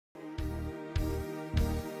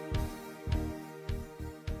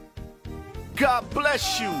God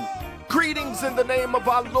bless you. Greetings in the name of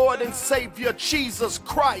our Lord and Savior, Jesus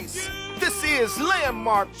Christ. This is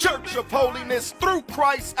Landmark Church of Holiness Through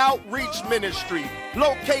Christ Outreach Ministry,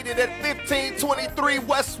 located at 1523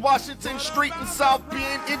 West Washington Street in South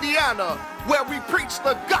Bend, Indiana, where we preach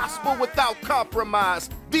the gospel without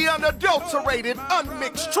compromise, the unadulterated,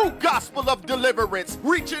 unmixed, true gospel of deliverance,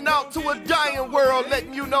 reaching out to a dying world,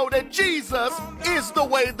 letting you know that Jesus is the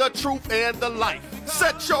way, the truth, and the life.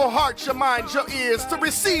 Set your heart, your mind, your ears to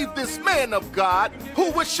receive this man of God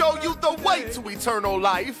who will show you the way to eternal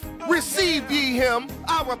life. Receive ye him,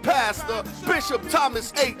 our pastor, Bishop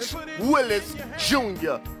Thomas H. Willis,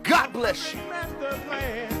 Jr. God bless you.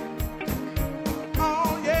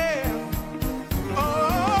 Oh, yeah.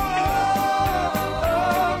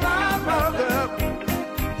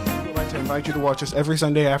 I'd like to invite you to watch us every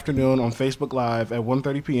Sunday afternoon on Facebook Live at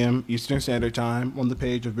 1:30 p.m. Eastern Standard Time on the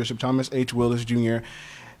page of Bishop Thomas H. Willis, Jr.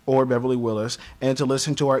 or Beverly Willis, and to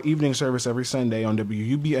listen to our evening service every Sunday on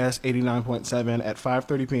WUBS 89.7 at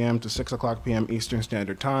 5:30 p.m. to 6 o'clock p.m. Eastern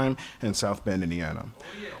Standard Time in South Bend, Indiana.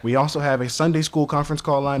 We also have a Sunday school conference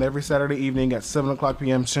call line every Saturday evening at 7 o'clock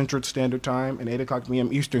p.m. Central Standard Time and 8 o'clock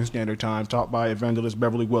p.m. Eastern Standard Time, taught by Evangelist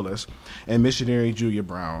Beverly Willis and Missionary Julia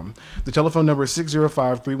Brown. The telephone number is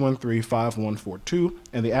 605-313-5142,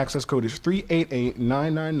 and the access code is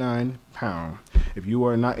 388-999#. If you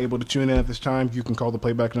are not able to tune in at this time, you can call the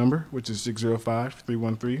playback number, which is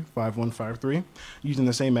 605-313-5153, using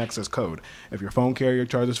the same access code. If your phone carrier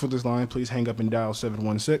charges for this line, please hang up and dial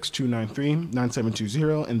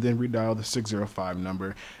 716-293-9720, and then redial the 605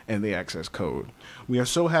 number and the access code. We are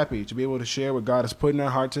so happy to be able to share what God has put in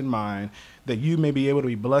our hearts and mind, that you may be able to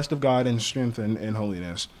be blessed of God and strengthened in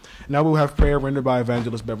holiness. Now we'll have prayer rendered by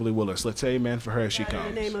Evangelist Beverly Willis. Let's say amen for her as she comes.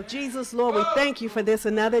 In the name of Jesus, Lord, we thank you for this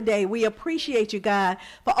another day. We appreciate you, God,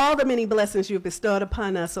 for all the many blessings you've bestowed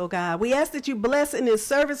upon us, oh God. We ask that you bless in this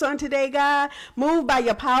service on today, God. Move by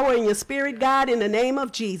your power and your spirit, God, in the name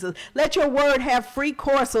of Jesus. Let your word have free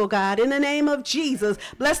course, oh God, in the name of Jesus.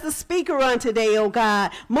 Bless the speaker on today, oh God.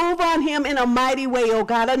 Move on him in a mighty way, oh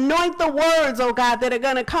God. Anoint the words, oh God, that are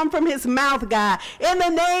going to come from his mouth, God. In the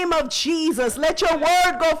name of Jesus, let your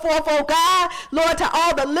word go forth, oh God. Lord, to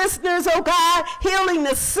all the listeners, oh God, healing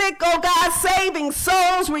the sick, oh God, saving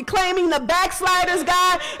souls, reclaiming the backsliders,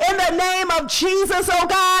 God. In the name of Jesus, oh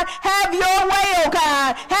God, have your way, oh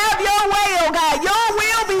God. Have your way, oh God. Your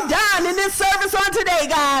will be done in this service on today,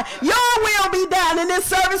 God. Your will be done in this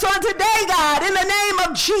service on today, God, in the name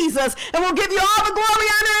of Jesus. And we'll give you all the glory,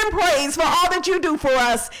 honor, and praise for all that you do for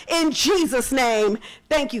us in Jesus' name.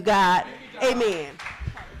 Thank you, God. Amen.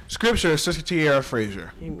 Scripture, Sister Tierra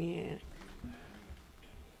Frazier. Amen.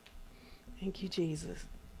 Thank you, Jesus.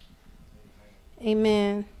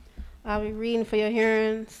 Amen. I'll be reading for your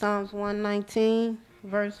hearing Psalms 119,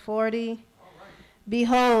 verse 40.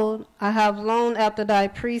 Behold, I have longed after thy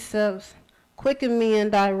precepts. Quicken me in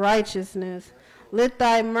thy righteousness. Let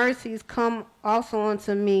thy mercies come also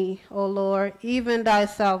unto me, O Lord, even thy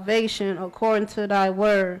salvation according to thy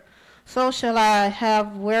word. So shall I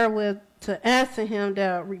have wherewith to answer him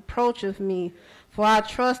that reproacheth me, for I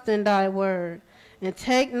trust in thy word. And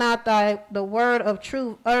take not the word of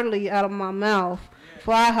truth utterly out of my mouth,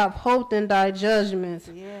 for I have hoped in thy judgments.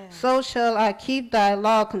 Yeah. So shall I keep thy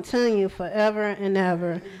law continue forever and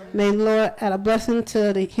ever. May the Lord add a blessing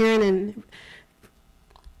to the hearing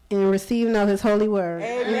and receiving of his holy word.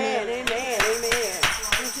 Amen, amen, amen.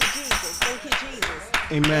 Thank you, Jesus. Thank you, Jesus.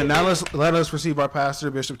 Amen. Now let us receive our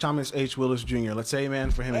pastor, Bishop Thomas H. Willis, Jr. Let's say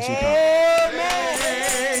amen for him as he comes. Amen.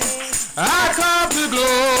 I come to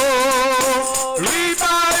glorify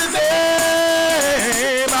his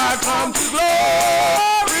name. I come to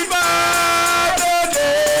glorify the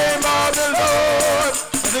name of the Lord.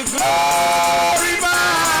 The glorify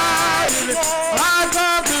his name. I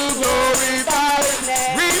come to glorify his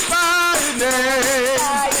name.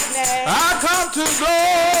 I come to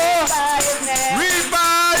glorify his name.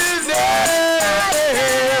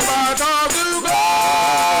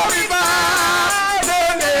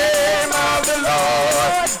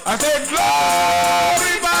 I said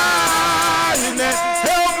glorify his name.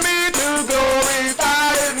 Help me to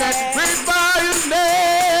glorify his name. Glorify his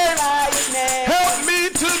name. Help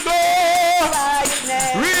me to glorify his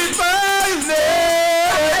name. Glorify his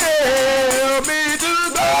name. Help me to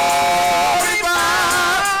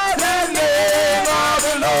glorify the name of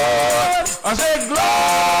the Lord. I said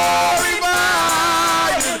glorify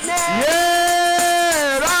his name.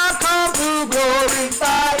 Yes, I come to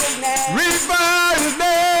glorify his name. Glorify his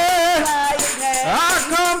name. I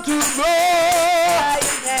come to glorify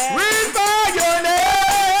your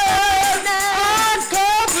name. I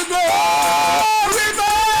come to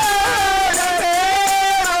glorify your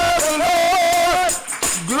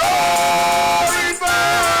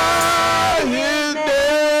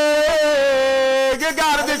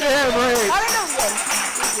hand praise. Hallelujah.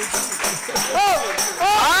 I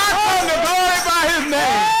come to glorify his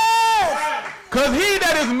name. Because he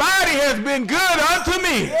that is mighty has been good unto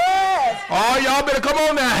me. Yes. Oh, y'all better come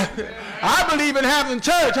on now. I believe in having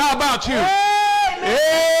church. How about you?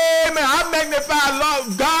 Amen. I magnify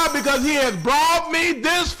God because he has brought me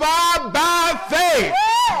this far by faith.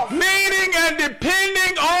 Yes. Leaning and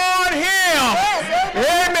depending on him. Yes.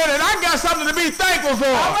 Amen. And I got something to be thankful for.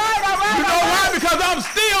 All right, you know why? Because I'm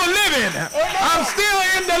still living. Amen. I'm still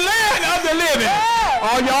in the land of the living. Yes.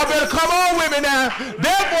 Oh, y'all better come on with me now.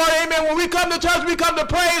 Therefore, amen, when we come to church, we come to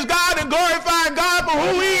praise God and glorify God for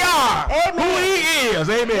who he are. Amen. Who he is.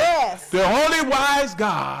 Amen. Yes. The holy, wise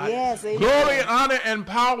God. Yes, amen. Glory, honor, and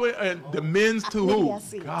power and dominions to who?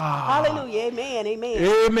 Yes, God. hallelujah. Amen. Amen.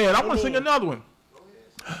 Amen. I'm going to sing another one.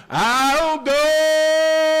 I'll go.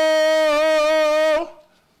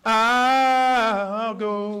 I'll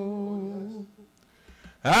go.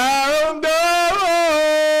 I'll go.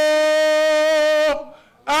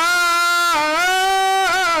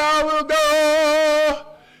 I will go.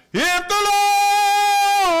 If the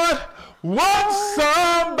Lord wants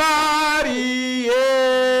somebody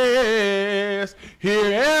else,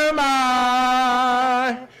 here am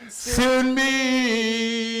I. Send me.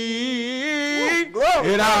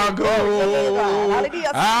 And I'll go.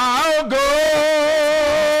 I'll go.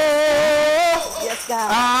 Yes,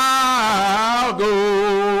 God. I'll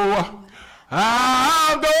go.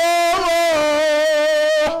 I'll go.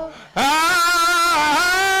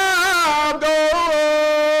 I'll go.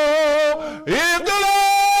 If the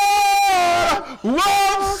Lord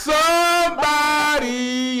wants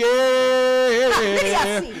somebody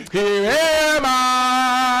else, here am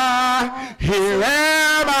I. Here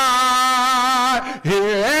am I.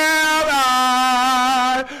 Here am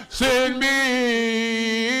I. Send me.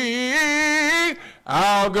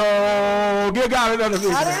 I'll go. Give God another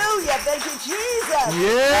vision. Hallelujah. Thank you, Jesus.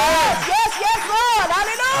 Yeah. Yes, Lord.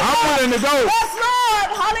 Hallelujah. I'm willing to go. Yes, Lord.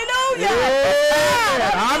 Hallelujah.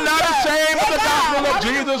 Yeah. I'm not ashamed of the gospel of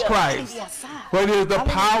Jesus Christ. Yes, sir. But it is the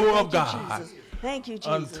Hallelujah. power Thank of you, God Jesus. Thank you,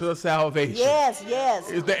 Jesus. unto salvation. Yes.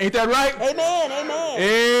 Ain't that right? Amen.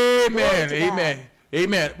 Amen. Glory to Amen.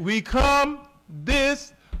 Amen. We come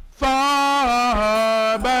this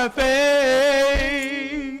far by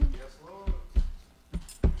faith,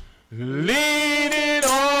 leaning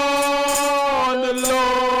on the Lord.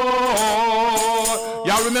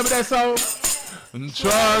 Y'all remember that song?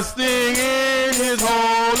 Trusting in his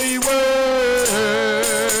holy word.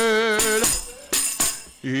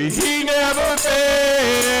 He never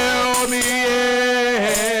failed me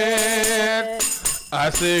yet. I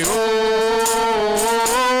say, oh,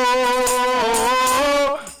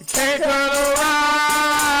 can't turn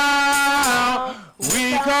around.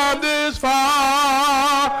 We come this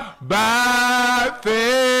far by faith.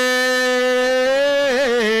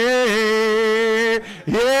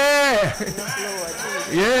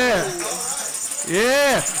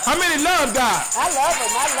 Yeah. How many love God? I love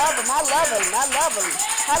him.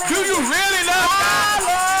 Do you really love God? I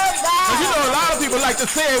love God. You know, a lot of people like to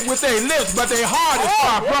say it with their lips, but their heart is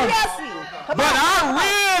far from it. But I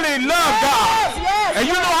really love God. Yes.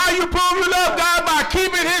 And you know how you prove you love God? By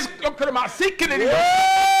keeping his,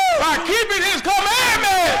 by keeping his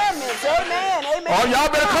commandments. Amen. Oh,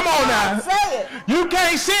 y'all better come on now. Say it. You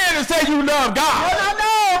can't sin and say you love God.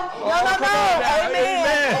 No.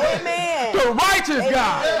 Amen. The righteous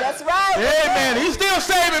God. That's right. Amen. He's still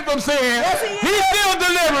saving from sin. Yes, he is. He's still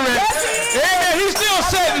delivering. Yes, he is. Amen. He's still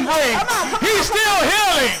setting free. He's still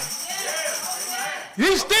healing.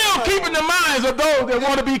 He's still keeping the minds of those that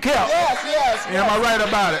want to be kept. Yes. Am I right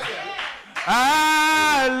about it?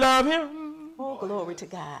 I love him. Oh, glory to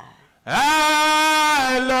God.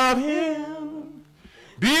 I love him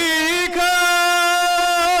because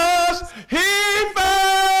he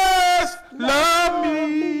first loved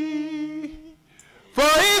me. For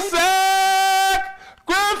he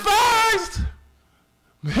sacrificed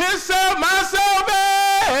himself, my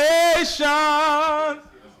salvation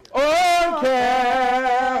on Calvary.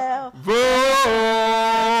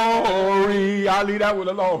 I'll leave that one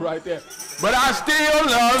alone right there. But I still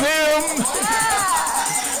love him.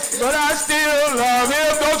 But I still love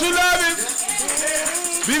him. Don't you love him?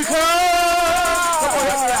 Because, come on,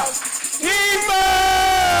 help me out. He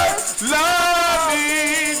first loved me.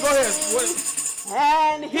 Go ahead.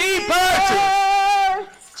 And He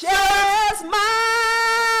purchased just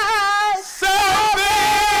my salvation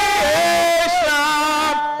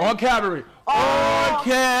on Calvary. On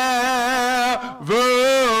Calvary.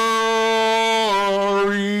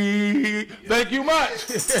 Thank you much.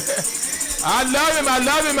 I love him.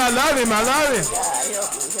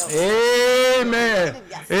 Amen.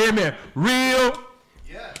 Amen. Real.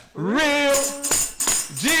 Real.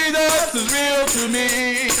 Jesus is real to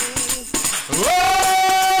me.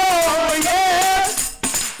 Oh, yes.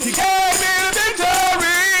 He gave me the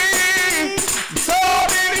victory. So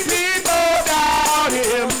many people doubt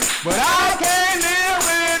him, but I can't live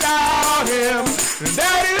without him. And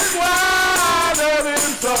that is why I love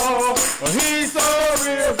him so. He's so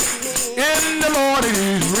real. In the morning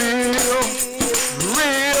he's real.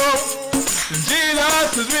 Real.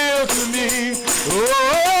 Jesus is real to me. Oh.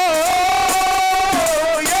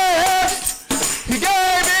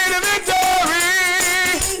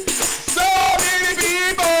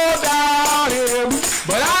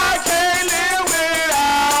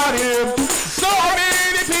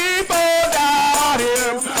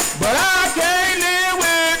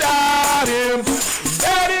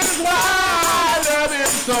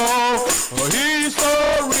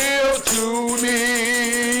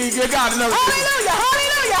 Hallelujah,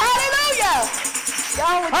 hallelujah, hallelujah.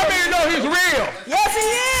 How many know he's real? Yes, he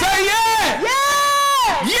is. Say yeah.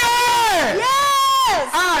 Yes. Yeah. Yes.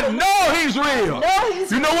 I know he's real. No,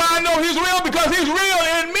 he's you know why I know he's real? Because he's real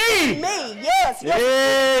in me. Me, yes.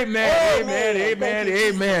 Amen, amen, amen,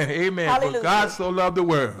 amen, amen. Hallelujah. For God so loved the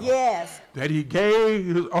world. Yes. That he gave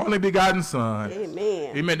his only begotten Son.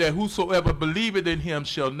 Amen. Amen. That whosoever believeth in him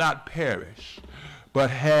shall not perish,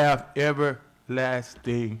 but have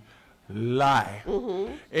everlasting life.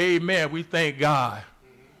 Mm-hmm. Amen. We thank God,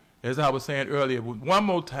 as I was saying earlier, one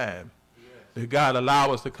more time, that God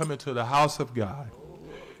allow us to come into the house of God.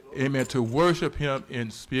 Amen. To worship him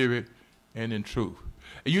in spirit and in truth.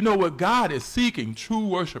 And you know what? God is seeking true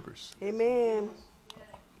worshipers. Amen.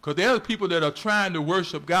 Because there's people that are trying to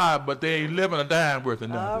worship God, but they ain't living a dime worth of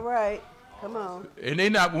nothing. All right. Come on. And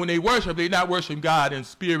when they worship, they're not worshiping God in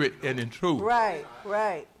spirit and in truth. Right,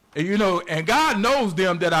 right. And you know, and God knows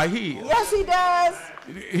them that are his. Yes, he does.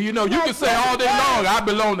 You know, you can say all day long, I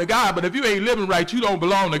belong to God, but if you ain't living right, you don't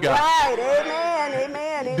belong to God. Right, amen,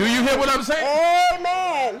 amen. Do you hear what I'm saying?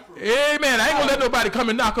 Amen. Amen. I ain't gonna let nobody come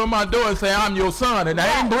and knock on my door and say, I'm your son, and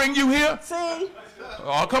I ain't bring you here. See?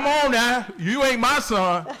 Oh, come on now. You ain't my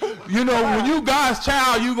son. You know, when you God's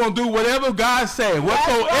child, you going to do whatever God say.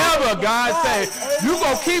 Whatsoever God say, you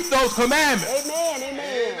going to keep those commandments. Amen,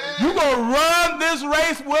 amen. You going to run this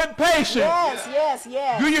race with patience. Yes.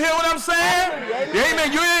 Do you hear what I'm saying?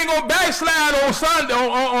 Amen. You ain't going to backslide on Sunday,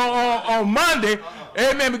 on Monday.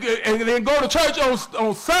 Amen. And then go to church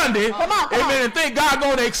on Sunday. Come on. And think God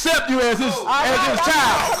going to accept you as his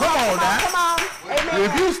child. Come on now. Come on. Amen.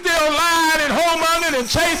 If you still lying and homongering and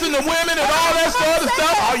chasing the women and all that sort of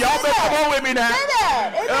stuff, oh, y'all better come on with me now.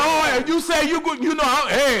 Oh, and you say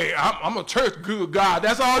I'm a church good God.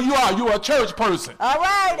 That's all you are. You're a church person. All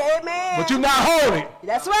right, amen. But you're not holy.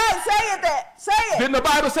 That's right. Say it. Didn't the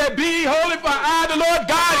Bible say, be holy for I, the Lord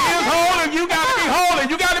God, is holy. You got to be holy.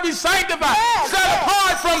 You got to be sanctified. Set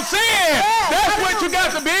apart from sin. That's what you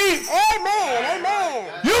got to be.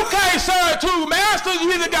 Amen. You can't serve two masters.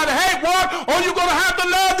 You either got to hate one or you're going to have to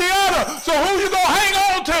love the other. So who you going to hang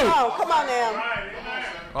on to? Oh, come on now.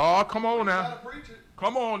 Oh, come on now.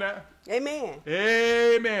 Come on now. Amen.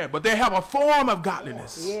 Amen. But they have a form of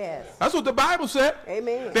godliness. Yes. That's what the Bible said.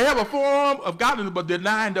 Amen. They have a form of godliness, but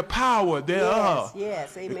denying the power thereof.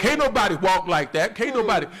 Yes. Amen. Can't nobody walk like that. Can't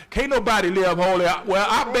nobody live holy. Well,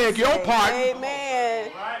 I beg your pardon.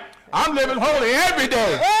 Amen. I'm living holy every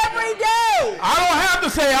day. Every day. I don't have to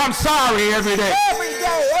say I'm sorry every day. Every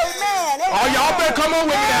day. Amen. Oh, y'all better come on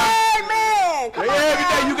with me now. Amen. Come on every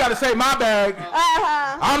now. day you got to say, my bag.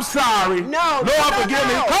 I'm sorry. No. Lord, forgive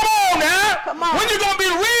me. Come on now. Come on. When you going to be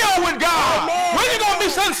real with God? Amen. When you going to be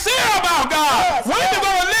sincere about God? When you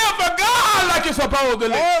going to live for God like you're supposed to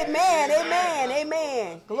live?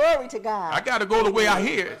 Amen. Glory to God. I got to go the way I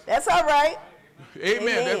hear it. That's all right.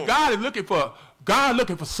 Amen. God is looking for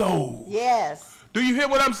souls. Yes. Do you hear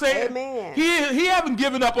what I'm saying? Amen. He haven't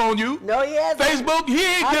given up on you. No, he hasn't. Facebook, he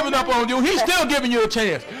ain't giving up on you. He's still giving you a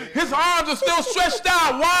chance. His arms are still stretched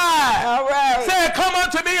out wide. All right. Saying, come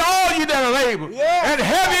unto me, all you that are labor and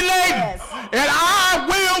heavy laden, and I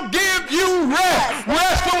will give you rest.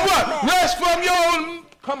 Rest from what? Rest from your,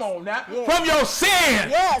 come on now, from your sin.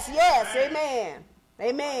 Yes.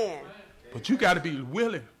 Amen. But you got to be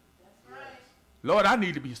willing. Lord, I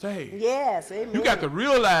need to be saved. Yes, amen. You got to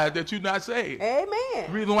realize that you're not saved. Amen.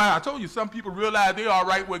 The reason why I told you, some people realize they're all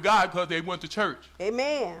right with God because they went to church.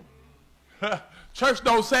 Amen. Church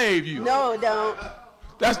don't save you. No, it don't.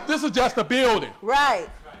 This is just a building. Right.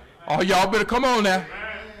 Oh, y'all better come on now.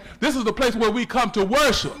 This is the place where we come to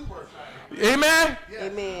worship. Amen?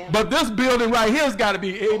 Amen. But this building right here has got to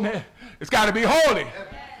be, amen, it's got to be holy.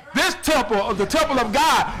 This temple, the temple of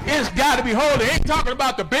God, it's got to be holy. It ain't talking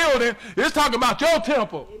about the building. It's talking about your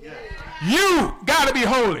temple. You got to be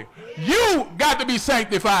holy. You got to be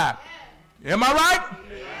sanctified. Am I right?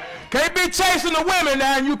 Can't be chasing the women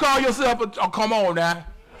now and you call yourself oh, come on now.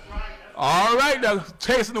 All right, now,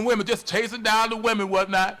 chasing the women, just chasing down the women,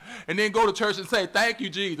 whatnot, and then go to church and say, thank you,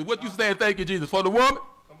 Jesus. What you saying, thank you, Jesus? For the woman?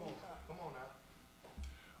 Come on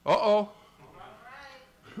now. Uh-oh.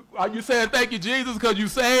 Are you saying thank you, Jesus, because you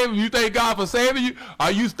saved and you thank God for saving you?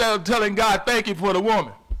 Are you still telling God thank you for the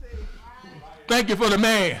woman? Thank you for the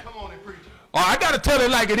man. Oh, I got to tell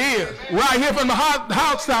it like it is. Right here from the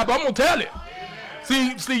house top, I'm going to tell it.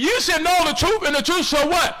 See, you should know the truth, and the truth shall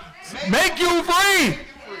what? Make you free.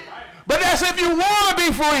 But that's if you want to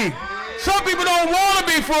be free. Some people don't want to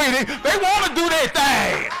be free. They want to do their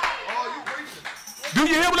thing. Do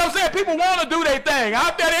you hear what I'm saying? People want to do their thing.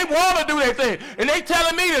 Out there, they want to do their thing. And they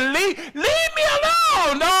telling me to leave me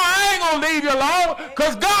alone. No, I ain't going to leave you alone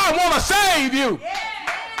because God want to save you.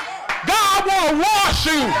 God want to wash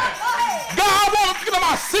you. God want to get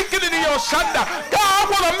my secret into your shunda. God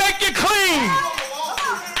want to make you clean.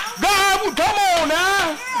 God, come on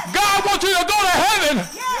now. God wants you to go to heaven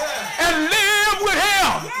and live with him.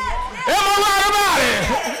 Am I right about it?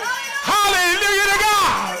 Hallelujah to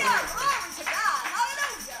God.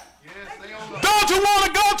 Don't you want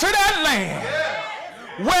to go to that land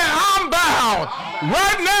where I'm bound?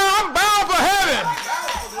 Right now I'm bound for heaven.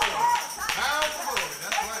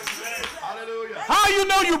 How you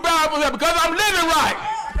know you bound for heaven? Because I'm living right.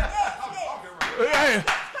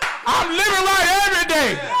 I'm living right every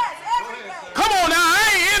day. Come on now,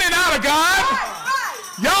 I ain't in and out of God.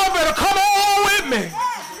 Y'all better come on with me.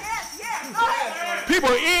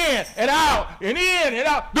 People in and out doing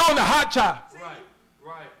the hot chop.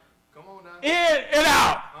 Right. Come on now. In and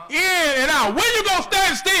out. In and out. When you gonna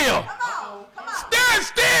stand still? Stand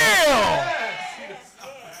still.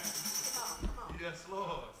 Yes,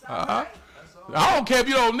 Lord. I don't care if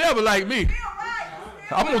you don't never like me.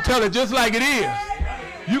 I'm gonna tell it just like it is.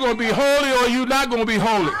 You're gonna be holy or you're not gonna be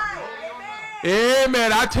holy.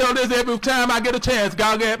 Amen. I tell this every time I get a chance.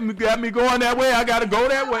 God got me going that way. I got to go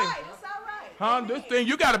that way. Huh? This thing,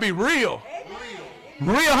 you got to be real.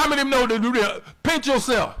 Real. How many of them know that you're real? Pinch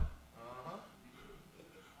yourself.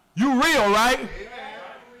 You real, right?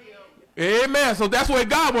 Amen. So that's where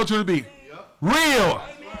God wants you to be. Real.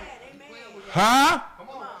 Huh?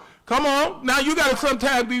 Come on. Now you got to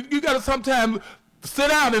sometimes sit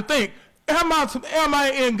down and think, am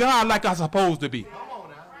I in God like I'm supposed to be?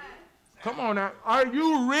 Come on now. Are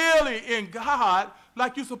you really in God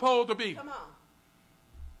like you're supposed to be?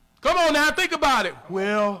 Come on now. Think about it.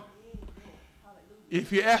 Well,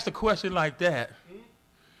 if you ask a question like that,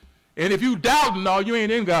 and if you doubting, no, you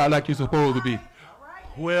ain't in God like you're supposed to be.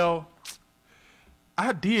 Well,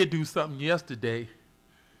 I did do something yesterday,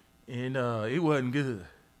 and it wasn't good.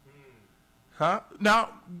 Huh? Now,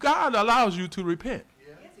 God allows you to repent.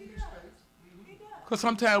 Because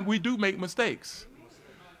sometimes we do make mistakes.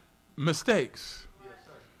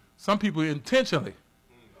 Some people intentionally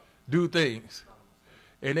do things,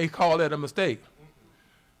 and they call that a mistake.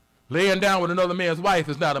 Laying down with another man's wife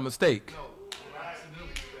is not a mistake.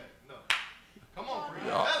 No. Come on,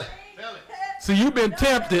 tell it. See, you've been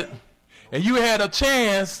tempted, and you had a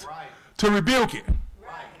chance to rebuke it.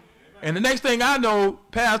 And the next thing I know,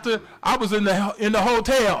 Pastor, I was in the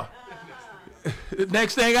hotel. The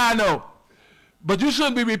next thing I know. But you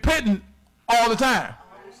shouldn't be repenting all the time.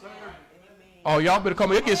 Oh, y'all better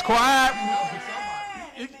come. It gets quiet.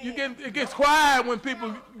 It gets quiet when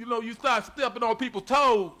people, you start stepping on people's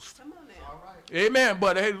toes. Amen.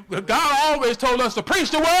 But God always told us to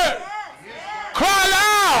preach the word. Cry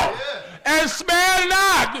loud and spare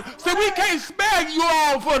not. See, we can't spare you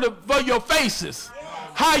all for your faces,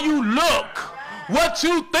 how you look, what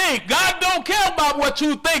you think. God don't care about what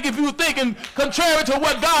you think if you're thinking contrary to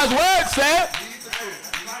what God's word said.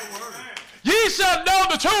 Ye shall know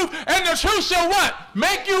the truth, and the truth shall what?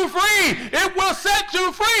 Make you free. It will set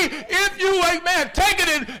you free if you, amen, take it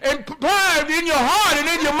and apply it in your heart and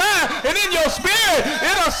in your mind and in your spirit.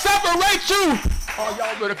 It'll separate you. Oh,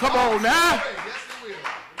 y'all better come on now. Yes, it will.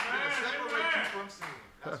 It'll separate you from sin.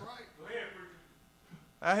 That's right.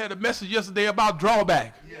 I had a message yesterday about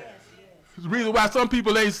drawback. It's the reason why some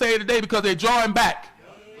people ain't saved today because they're drawing back.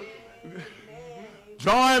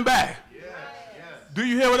 Drawing back. Do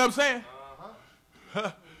you hear what I'm saying?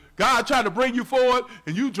 God trying to bring you forward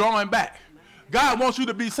and you drawing back. God wants you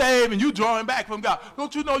to be saved and you drawing back from God.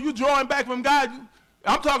 Don't you know you drawing back from God?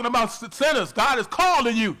 I'm talking about sinners. God is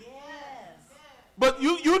calling you. But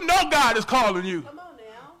you know God is calling you.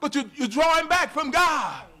 But you're drawing back from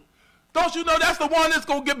God. Don't you know that's the one that's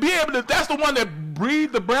going to be able to, that's the one that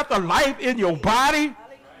breathed the breath of life in your body?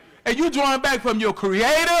 And you drawing back from your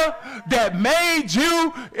creator that made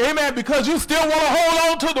you, amen, because you still want to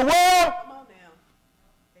hold on to the world? Come on now.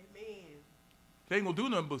 Amen. They ain't going to do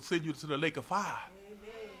nothing but send you to the lake of fire.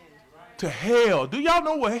 Amen. To hell. Do y'all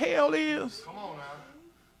know what hell is? Come on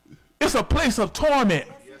now. It's a place of torment.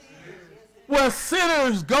 Where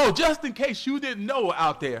sinners go, just in case you didn't know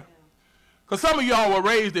out there. Because some of y'all were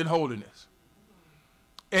raised in holiness.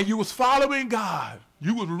 And you was following God.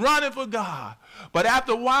 You was running for God. But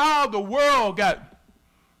after a while, the world got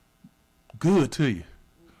good to you.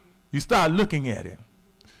 You start looking at it.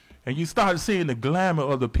 And you started seeing the glamour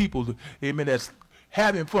of the people, amen, that's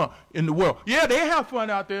having fun in the world. Yeah, they have fun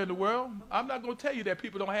out there in the world. I'm not going to tell you that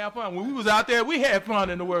people don't have fun. When we was out there, we had fun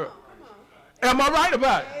in the world. Am I right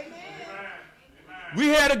about it? We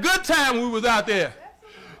had a good time when we was out there.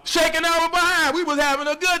 Shaking our behind. We was having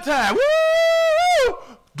a good time. Woo!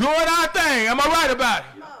 Doing our thing. Am I right about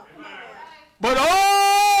it? But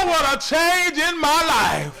oh, what a change in my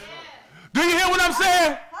life. Do you hear what I'm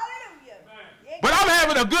saying? But I'm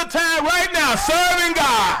having a good time right now serving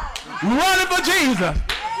God. Running for Jesus.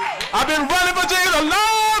 I've been running for Jesus a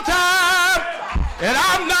long time. And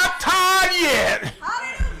I'm not tired yet.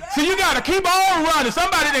 So you got to keep on running.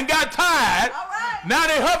 Somebody done got tired. Now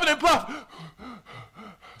they huffing and puffing.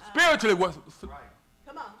 Spiritually, what?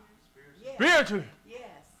 Come on. Spiritually, Yes.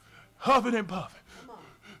 huffing and puffing. Come on.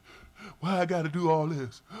 Why I got to do all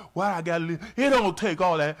this? Why I got to live? It don't take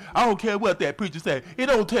all that. I don't care what that preacher say. It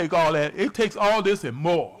don't take all that. It takes all this and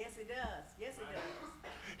more. Yes, it does. Yes, it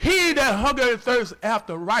does. He that hunger and thirst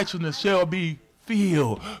after righteousness shall be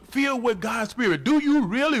filled with God's Spirit. Do you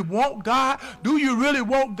really want God? Do you really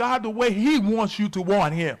want God the way he wants you to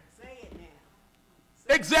want him? Say it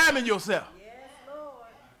now. Examine yourself. Yes, Lord.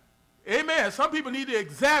 Amen. Some people need to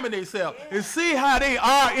examine themselves and see how they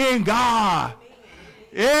are in God.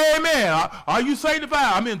 Amen. Are you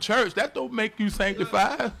sanctified? I'm in church. That don't make you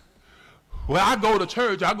sanctified. Well, I go to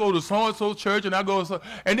church. I go to so-and-so church, and I go to so,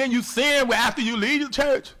 and then you sin after you leave the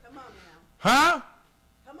church. Come on now. Huh?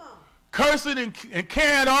 Come on. Cursing and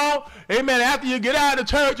carrying on. Amen. After you get out of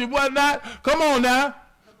the church and whatnot. Come on now.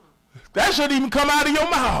 That shouldn't even come out of your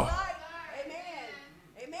mouth. Right.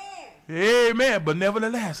 Amen. Amen. Amen. But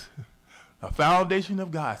nevertheless, the foundation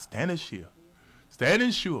of God standing sure.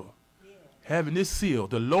 Standing sure. Having this seal.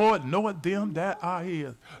 The Lord knoweth them that are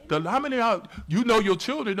his. How many are, you know your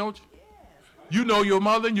children, don't you? You know your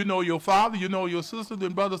mother, you know your father, you know your sisters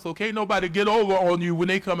and brothers, so can't nobody get over on you when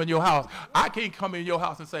they come in your house. I can't come in your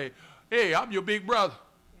house and say, hey, I'm your big brother.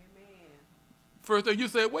 Amen. First thing you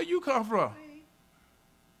say, where you come from?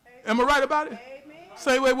 Am I right about it? Amen.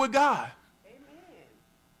 Same way with God. Amen.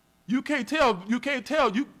 You can't tell,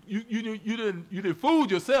 you didn't fool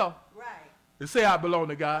yourself Right. and say I belong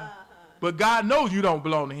to God. But God knows you don't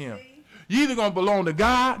belong to him. You either going to belong to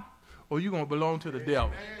God or you're going to belong to the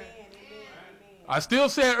devil. I still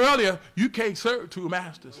said earlier, you can't serve two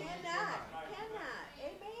masters. Cannot. Amen.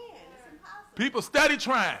 It's impossible. People steady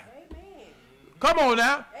trying. Amen. Come on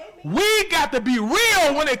now. Amen. We got to be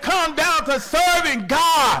real when it comes down to serving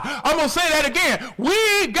God. I'm going to say that again.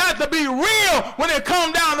 We got to be real when it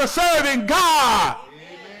comes down to serving God.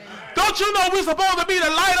 Don't you know we're supposed to be the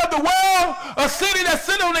light of the world? A city that's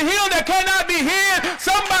sitting on the hill that cannot be hid.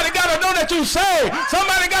 Somebody got to know that you're saved.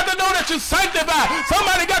 Somebody got to know that you're sanctified.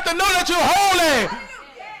 Somebody got to know that you're holy.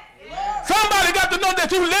 Somebody got to know that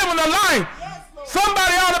you're living a life.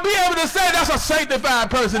 Somebody ought to be able to say that's a sanctified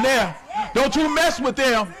person there. Don't you mess with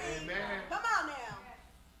them. Come on now.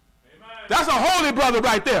 That's a holy brother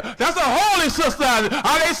right there. That's a holy sister.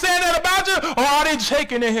 Are they saying that about you or are they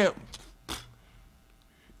shaking their head?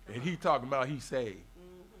 And he talking about he saved.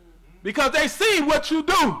 Because they see what you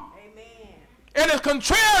do. Amen. And it's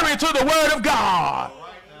contrary to the word of God.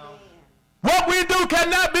 What we do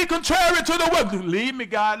cannot be contrary to the word. Lead me,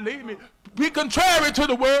 God, lead me. Be contrary to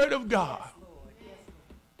the word of God.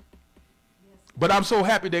 But I'm so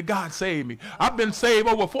happy that God saved me. I've been saved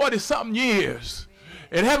over 40-something years.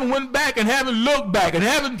 And haven't went back and haven't looked back and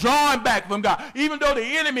haven't drawn back from God. Even though the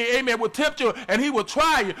enemy, amen, will tempt you and he will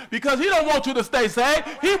try you because he don't want you to stay saved.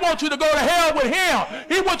 He wants you to go to hell with him.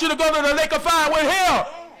 He wants you to go to the lake of fire with him. Yes.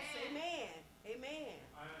 Amen. Amen.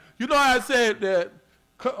 You know how I said that,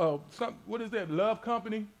 what is that, love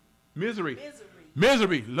company? Misery.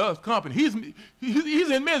 Misery, love company. He's in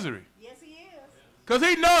misery. Yes, he is. Because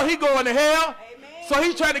he knows he's going to hell. Amen. So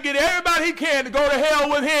he's trying to get everybody he can to go to hell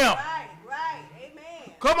with him. Right.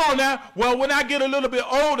 Amen. Come on now. Well, when I get a little bit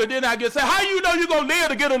older, then I get say, how you know you're going to live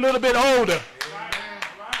to get a little bit older?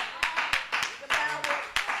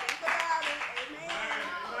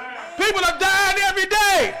 People are dying every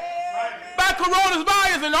day by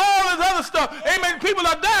coronavirus and all this other stuff. Amen. People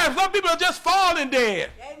are dying. Some people are just falling dead.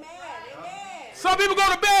 Some people go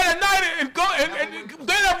to bed at night and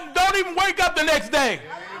they don't even wake up the next day.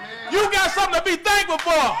 You got something to be thankful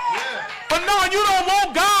for. But no, you don't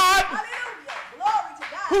want God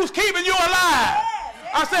who's keeping you alive.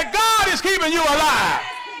 I said, God is keeping you alive.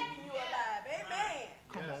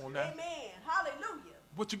 Come on now.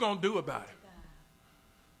 What you going to do about it?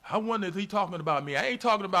 I wonder if he's talking about me. I ain't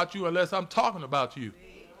talking about you unless I'm talking about you.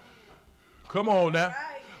 Come on now.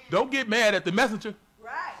 Don't get mad at the messenger.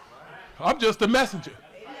 I'm just a messenger.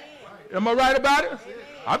 Am I right about it?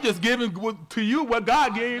 I'm just giving to you what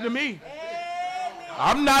God gave to me.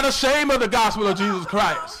 I'm not ashamed of the gospel of Jesus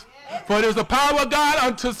Christ. For it is the power of God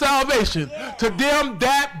unto salvation to them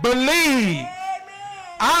that believe.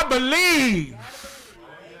 I believe.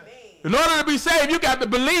 In order to be saved, you got to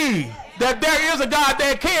believe that there is a God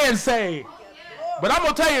that can save. But I'm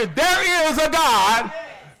going to tell you, there is a God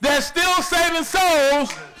that's still saving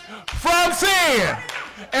souls from sin.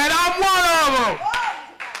 And I'm one of them.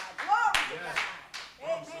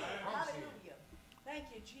 Thank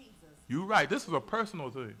you, Jesus. You're right. This is a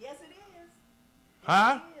personal thing. Yes, it is.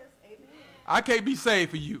 Huh? It is. Amen. I can't be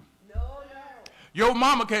saved for you. No. Your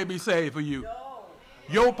mama can't be saved for you. No.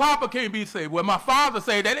 Your papa can't be saved. Well, my father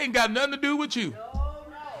said that ain't got nothing to do with you. No.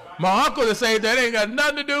 My uncle is saying that ain't got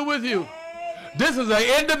nothing to do with you. This is an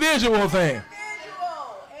individual thing.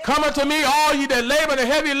 Come unto me, all you that labor and are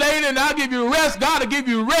heavy laden, and I'll give you rest. God will give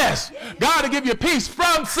you rest. God will give you peace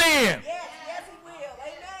from sin. Yes, he will.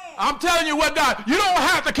 Amen. I'm telling you what, God, you don't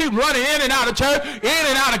have to keep running in and out of church, in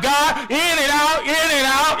and out of God, in and out, in and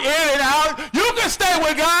out, in and out. You can stay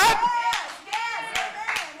with God.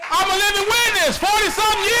 I'm a living witness.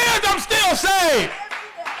 40-something years, I'm still saved.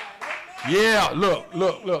 Yeah,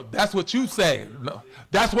 look. That's what you say. Look,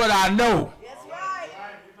 that's what I know. That's right.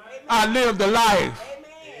 I live the life.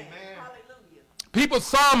 People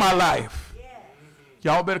saw my life. Yes.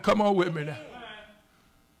 Y'all better come on with me now.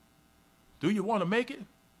 Do you want to make it?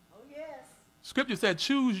 Oh, yes. Scripture said,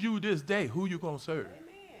 choose you this day who you going to serve.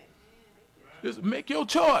 Amen. Just make your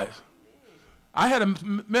choice. I had a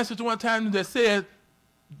message one time that said,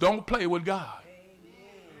 don't play with God.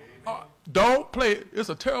 Don't play. It's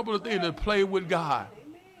a terrible thing to play with God.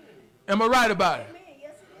 Am I right about it?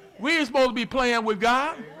 Yes, it is. We ain't supposed to be playing with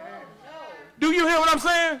God. Do you hear what I'm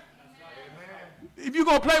saying? If you're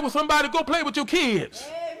going to play with somebody, go play with your kids.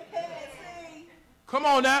 Come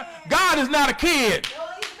on now. God is not a kid. No,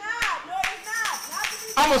 he's not. No, he's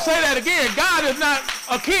not. I'm going to say that again. God is not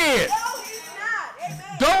a kid. No, he's not.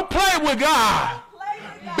 Amen. Don't play with God.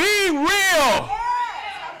 Be real.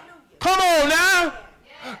 Come on now.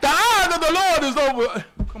 The eyes of the Lord is over.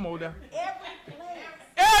 Come on now.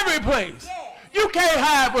 Every place. You can't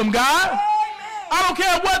hide from God. I don't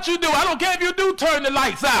care what you do. I don't care if you do turn the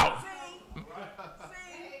lights out.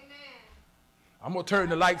 I'm going to turn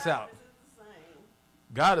the lights out.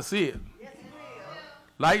 God will see it.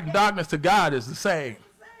 Light and darkness to God is the same.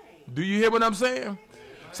 Do you hear what I'm saying?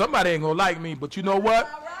 Somebody ain't going to like me, but you know what?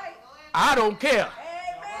 I don't care.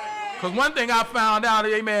 Because one thing I found out,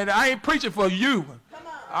 amen, I ain't preaching for you.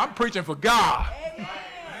 I'm preaching for God.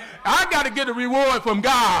 I got to get a reward from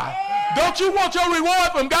God. Don't you want your reward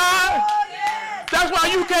from God? That's why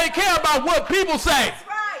you can't care about what people say.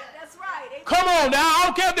 Come on now, I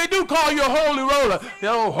don't care if they do call you a holy roller. The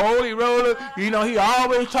old holy roller, you know, he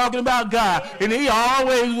always talking about God. And he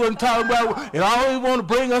always wasn't talking about, and always want to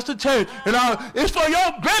bring us to church. And all, it's for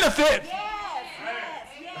your benefit.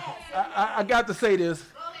 I got to say this.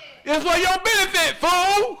 It's for your benefit, fool.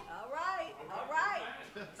 All right.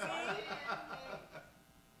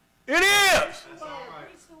 It is.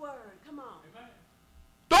 Preach the word. Come on.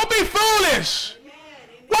 Don't be foolish.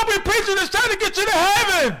 What we preaching is trying to get you to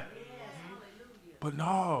heaven. But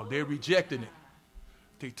no, they're rejecting it.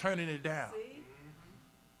 They're turning it down.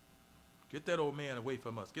 Get that old man away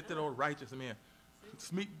from us. Get that old righteous man.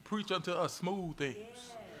 Preach unto us smooth things.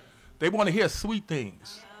 They want to hear sweet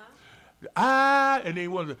things. And they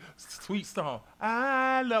want a sweet song.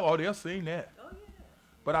 I love, oh, they'll sing that.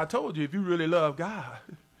 But I told you, if you really love God,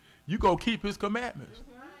 you go keep his commandments.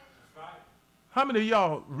 How many of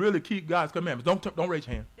y'all really keep God's commandments? Don't raise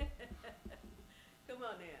your hand. Come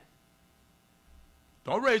on now.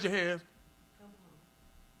 Don't raise your hands.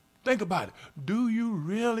 Think about it. Do you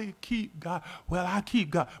really keep God? Well, I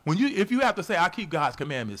keep God. If you have to say, I keep God's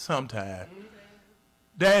commandments sometime,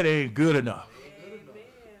 that ain't good enough.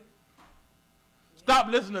 Stop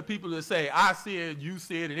listening to people that say, I said, you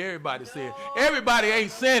said, and everybody said. Everybody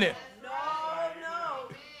ain't saying it. No.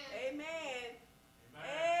 Amen.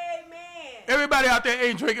 Everybody out there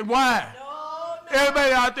ain't drinking wine.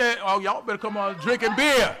 Everybody out there, oh, y'all better come on drinking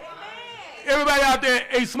beer. Everybody out there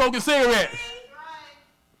ain't smoking cigarettes.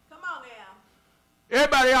 Come on now.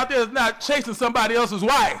 Everybody out there is not chasing somebody else's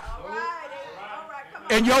wife. All right. Come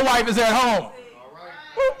on. And your wife is at home.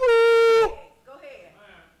 Woo-woo. Go ahead.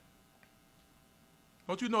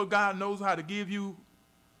 Don't you know God knows how to give you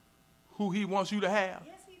who he wants you to have?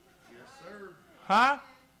 Yes, he does. Yes, sir. Huh?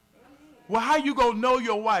 Well, how you going to know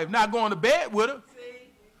your wife? Not going to bed with her?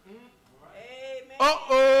 Amen.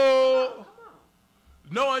 Uh-oh.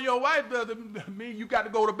 Knowing your wife doesn't mean you got to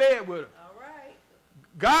go to bed with her. All right.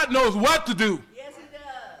 God knows what to do. Yes, he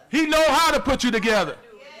does. He knows how to put you together.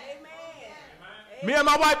 Amen. Me and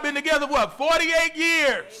my wife been together, what, 48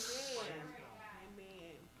 years?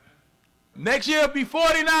 Amen. Next year will be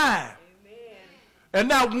 49. Amen. And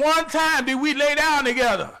not one time did we lay down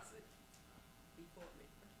together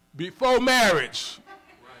before marriage.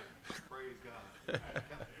 Praise God.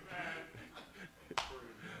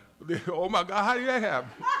 Oh my God, how did that happen?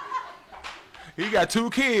 He got 2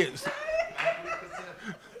 kids.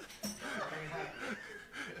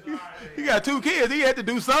 He got 2 kids. He had to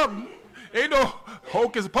do something. Ain't no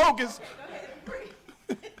hocus pocus.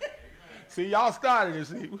 See, y'all started it,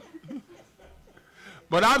 see.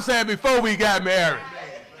 But I'm saying before we got married.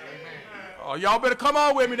 Oh, y'all better come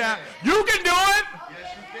on with me now. You can do it.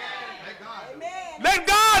 Yes, you can. Let Let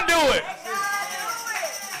God. God do it.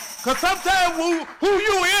 Because sometimes who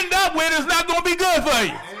you end up with is not going to be good for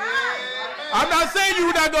you. I'm not saying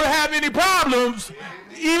you're not going to have any problems,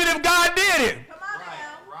 even if God did it.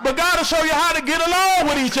 But God will show you how to get along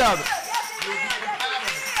with each other.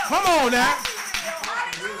 Come on now.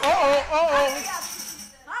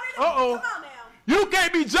 Uh-oh. You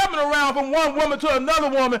can't be jumping around from one woman to another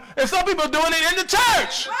woman, and some people are doing it in the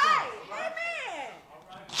church.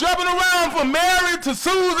 Jumping around from Mary to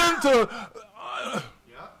Susan to...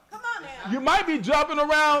 you might be jumping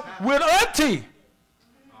around with Auntie.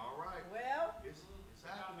 All right. Well, It's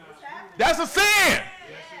happening. That's a sin.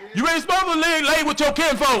 You ain't supposed to lay with your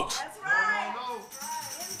kinfolks. that's right. No.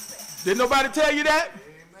 Did nobody tell you that?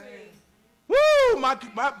 Amen. Woo! My It's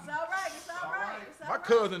all right. It's all right. It's all my right.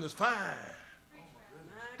 cousin is fine.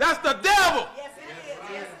 That's the devil. Yes, it is.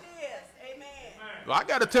 Yes, it is. Amen. Well, I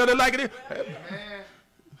got to tell it like it is. Amen.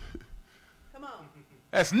 Come on.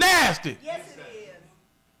 That's nasty. Yes, it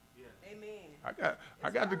is. Amen. I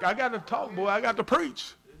got to talk, boy. I got to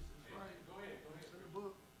preach.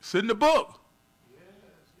 It's in the book.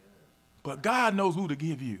 But God knows who to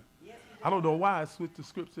give you. I don't know why I switched the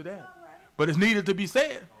script to that. But it's needed to be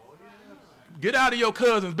said. Get out of your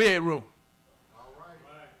cousin's bedroom.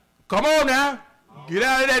 Come on now. Get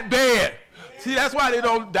out of that bed. See, that's why they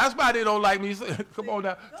don't like me. Come on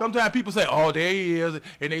now. Sometimes people say, oh, there he is,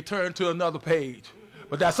 and they turn to another page.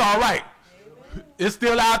 But that's all right. It's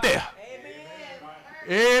still out there.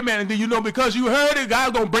 Amen. And then you know, because you heard it,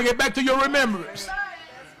 God's gonna bring it back to your remembrance.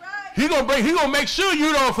 He gonna make sure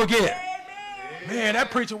you don't forget. Man,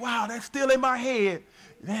 that preacher, wow, that's still in my head.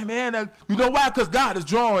 Man, you know why? Because God is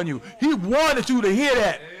drawing you. He wanted you to hear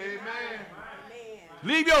that. Amen.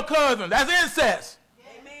 Leave your cousin. That's incest.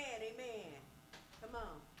 Amen. Come on.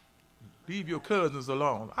 Leave your cousins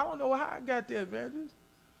alone. I don't know how I got there, man.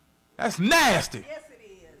 That's nasty. Yes, it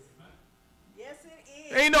is. Yes,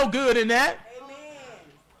 it is. Ain't no good in that. Amen.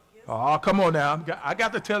 Oh, come on now. I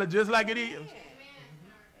got to tell it just like it is.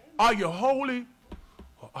 Are you holy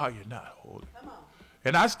or are you not holy? Come on.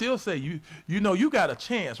 And I still say, you know, you got a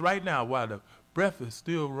chance right now while the breath is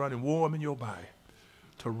still running warm in your body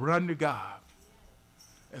to run to God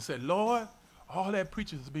and say, Lord, all that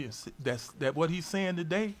preaching is being, that what he's saying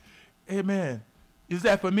today, amen. Is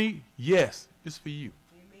that for me? Yes, it's for you.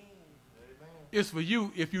 Amen. It's for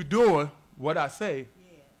you if you're doing what I say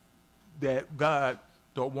that God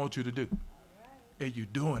don't want you to do. And you're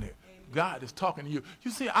doing it. God is talking to you. You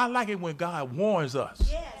see, I like it when God warns us.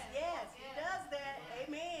 Yes, he does that.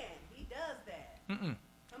 Amen. He does that.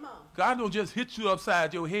 Come on. God don't just hit you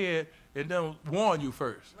upside your head and then warn you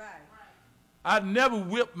first. Right. I never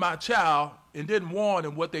whipped my child and didn't warn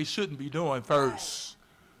them what they shouldn't be doing first.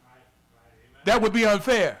 That would be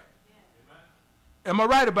unfair. Am I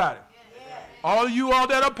right about it? All of you all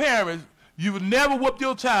that are parents, you would never whoop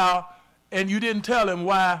your child and you didn't tell him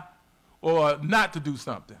why or not to do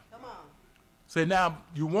something. Come on. Say, now,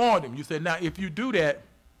 you warned him. You said, now, if you do that,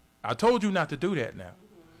 I told you not to do that now.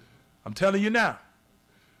 I'm telling you now.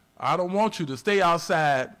 I don't want you to stay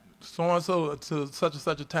outside so-and-so to such and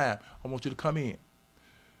such a time. I want you to come in.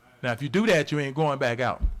 Now, if you do that, you ain't going back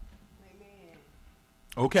out. Amen.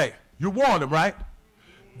 Okay. You warned him, right?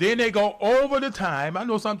 Then they go over the time. I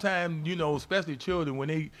know sometimes, you know, especially children, when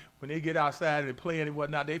they get outside and play and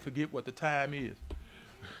whatnot, they forget what the time is.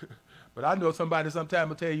 But I know somebody sometimes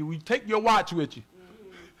will tell you, we take your watch with you.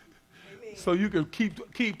 So you can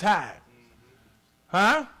keep time.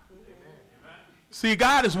 Huh? See,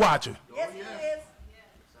 God is watching. Yes, he is.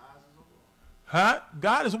 Huh?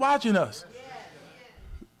 God is watching us.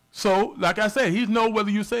 So, like I said, he knows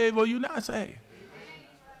whether you saved or you're not saved.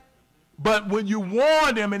 But when you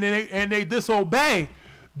warn them and they disobey,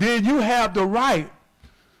 then you have the right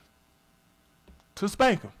to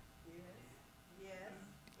spank them.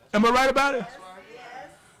 Am I right about it?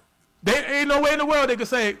 There ain't no way in the world they can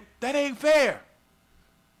say, that ain't fair.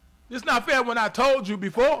 It's not fair when I told you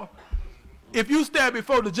before. If you stand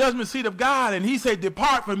before the judgment seat of God and he say,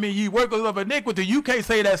 depart from me, ye workers of iniquity, you can't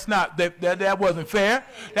say that wasn't fair.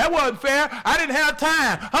 That wasn't fair. I didn't have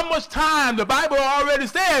time. How much time? The Bible already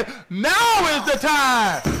said, now is the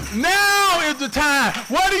time. Now is the time.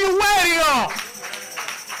 What are you waiting on?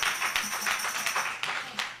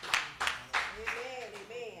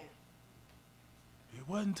 Amen. It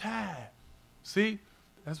wasn't time. See,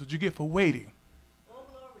 that's what you get for waiting.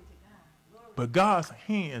 But God's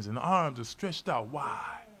hands and arms are stretched out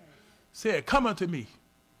wide. Said, come unto me.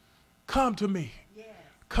 Come to me.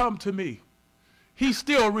 Come to me. He's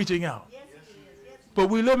still reaching out. But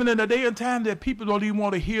we're living in a day and time that people don't even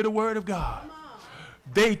want to hear the word of God.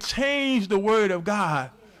 They change the word of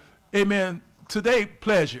God. Amen. To their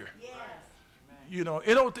pleasure. You know,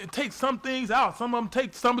 it takes some things out. Some of them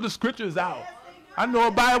take some of the scriptures out. I know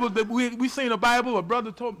a Bible that we seen a Bible. The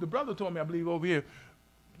brother told me, I believe over here,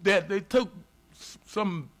 that they took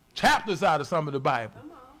some chapters out of some of the Bible.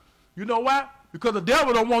 You know why? Because the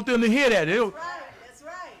devil don't want them to hear that. That's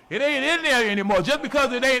right. It ain't in there anymore. Just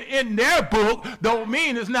because it ain't in their book don't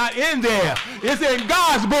mean it's not in there. It's in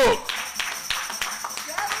God's book.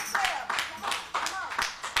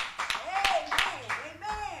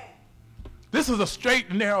 Amen. This is a straight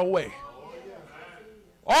and narrow way.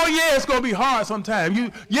 Oh, yeah, it's going to be hard sometimes.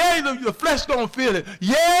 The flesh don't feel it.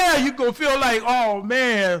 Yeah, you're going to feel like, oh,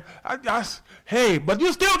 man, hey, but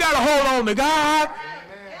you still got to hold on to God.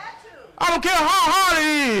 Amen. I don't care how hard it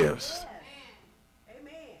is.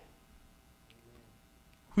 Amen.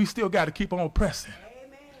 We still got to keep on pressing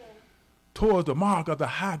towards the mark of the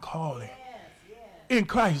high calling in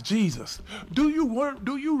Christ Jesus. Do you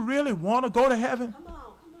really want to go to heaven? Come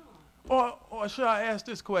on. Or should I ask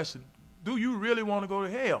this question? Do you really want to go to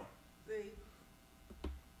hell?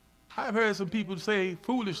 I've heard some people say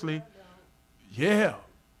foolishly, yeah,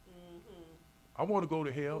 I want to go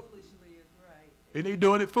to hell. Foolishly is right. And they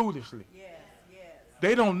doing it foolishly. Yes.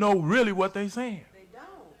 They don't know really what they saying. They don't.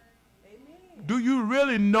 Amen. Do you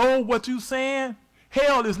really know what you saying?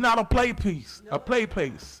 Hell is not a play piece, a play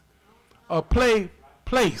place, a play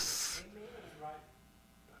place.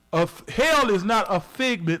 Hell is not a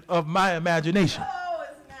figment of my imagination.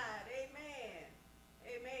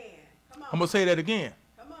 I'm going to say that again.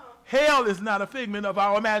 Come on. Hell is not a figment of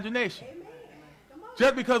our imagination. Amen. Come on.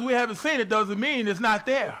 Just because we haven't seen it doesn't mean it's not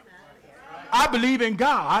there. I believe in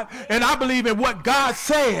God, and I believe in what God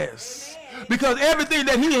says. Amen. Because everything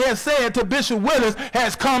that he has said to Bishop Willis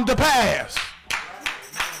has come to pass.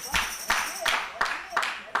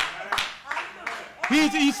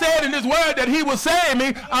 He said in his word that he will save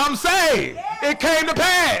me. I'm saved. It came to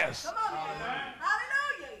pass.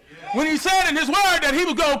 When he said in his word that he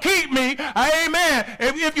was going to keep me, amen.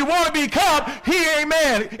 If you want to be kept,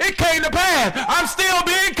 amen. It came to pass. I'm still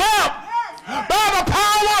being kept by the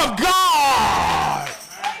power of God.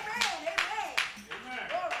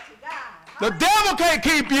 The devil can't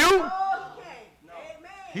keep you.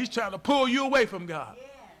 He's trying to pull you away from God.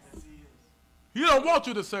 He don't want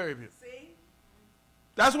you to serve him.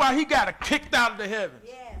 That's why he got kicked out of the heavens.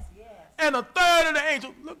 And a third of the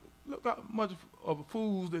angels, look how much of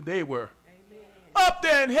fools that they were. Amen. Up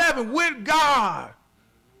there in heaven with God.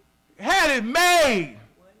 Had it made.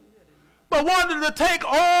 But wanted to take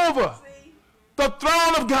over the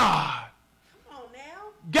throne of God. Come on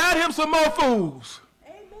now. Got him some more fools.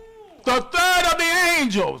 Amen. The third of the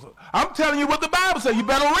angels. I'm telling you what the Bible says. You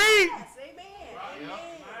better read. Yes. Amen.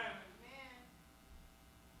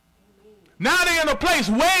 Now they're in a place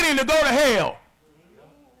waiting to go to hell.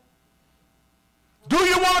 Do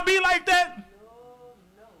you want to be like that?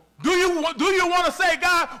 Do you want to say,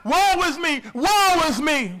 God, woe is me, woe is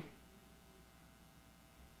me?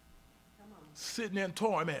 Sitting in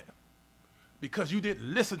torment because you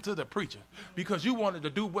didn't listen to the preacher, because you wanted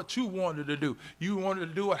to do what you wanted to do. You wanted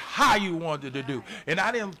to do it how you wanted to do. And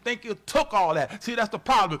I didn't think it took all that. See, that's the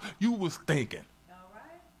problem. You was thinking.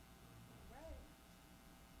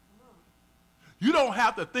 You don't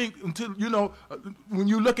have to think until, you know, when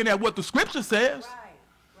you're looking at what the scripture says.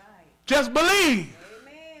 Right. Just believe.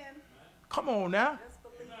 Amen. Come on now. Just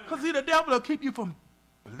believe. Because see, the devil will keep you from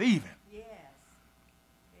believing. Yes.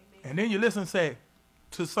 Amen. And then you listen, say,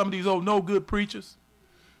 to some of these old no good preachers,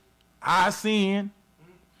 I sin,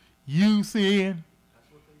 you sin,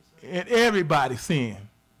 and everybody sin.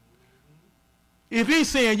 If he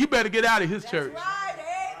sin, you better get out of his church. Right.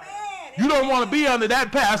 Amen. You don't want to be under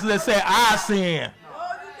that pastor that say, I sin. No,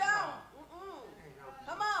 you don't.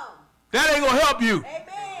 Come on. That ain't going to help you.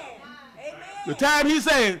 Amen. Amen. The time he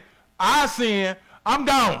says, I sin, I'm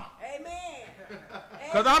gone. Amen.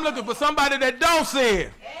 Because I'm looking for somebody that don't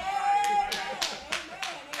sin.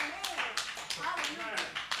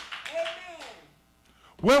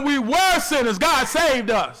 When we were sinners, God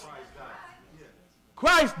saved us.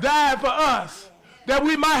 Christ died for us that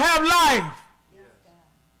we might have life.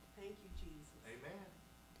 Thank you, Jesus.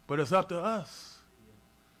 But it's up to us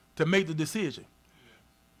to make the decision.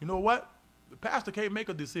 You know what? The pastor can't make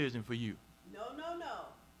a decision for you. No.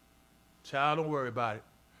 Child, don't worry about it.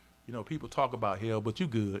 You know, people talk about hell, but you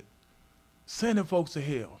good. Sending folks to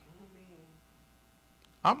hell.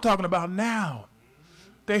 I'm talking about now.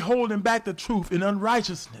 They holding back the truth in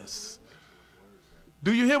unrighteousness.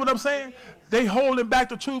 Do you hear what I'm saying? They holding back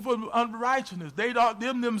the truth of unrighteousness. They don't,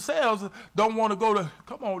 themselves don't want to go to,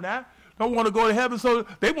 come on now, don't want to go to heaven, so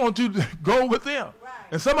they want you to go with them. Right.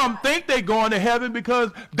 And some of them think they're going to heaven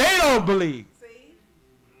because they don't believe. See?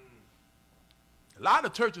 A lot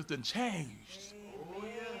of churches done changed.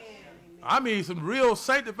 I mean, some real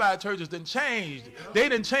sanctified churches done changed. They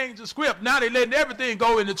done changed the script. Now they letting everything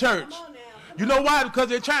go in the church. Come on now. You know why? Because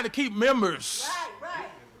they're trying to keep members. Right.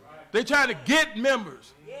 They're trying to get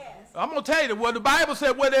members. Yes. I'm going to tell you what the Bible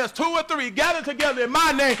said, where there's 2 or 3 gathered together in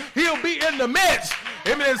my name, he'll be in the midst.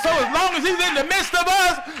 Amen. So as long as he's in the midst of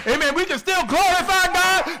us, amen, we can still glorify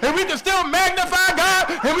God, and we can still magnify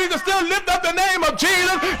God, and we can still lift up the name of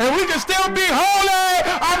Jesus, and we can still be holy.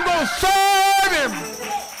 I'm going to serve him.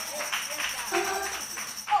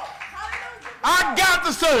 I got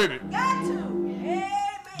to serve him. Got to. Amen.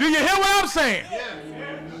 Do you hear what I'm saying?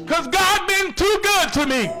 Because God been too good to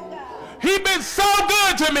me. He been so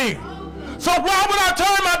good to me. So why would I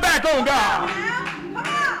turn my back on God? Come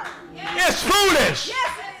on. It's foolish.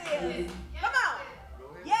 Yes, it is. Come on.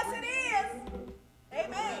 Yes, it is.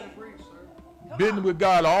 Amen. Been with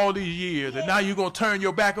God all these years, and now you're going to turn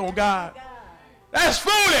your back on God? That's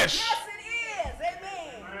foolish. Yes, it is.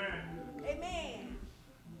 Amen. Amen.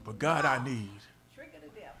 But God, I need. Trick of the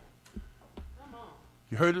devil. Come on.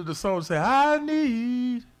 You heard of the song say, I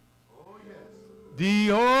need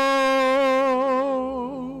thee, oh,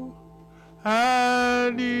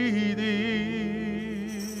 I need thee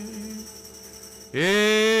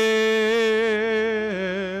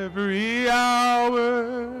every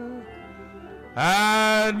hour.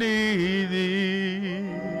 I need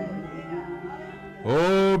thee.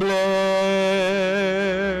 Oh, bless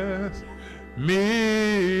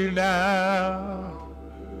me now,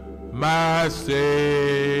 my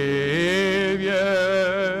Savior.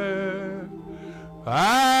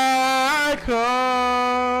 I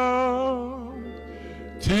come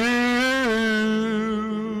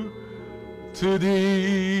to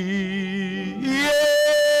thee.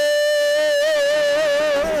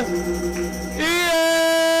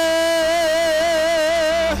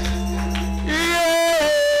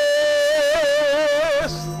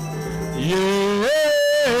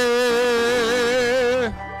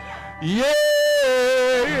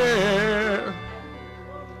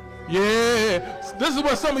 Yes, this is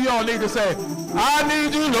what some of y'all need to say. I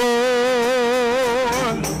need you, Lord.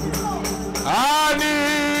 I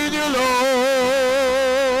need you,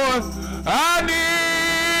 Lord. I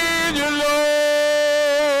need you, Lord.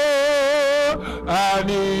 I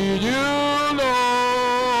need you,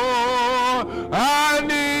 Lord. I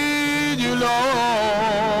need you,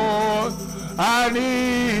 Lord. I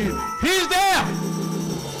need. He's there.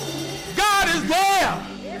 God is there.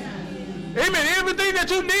 Amen. Everything that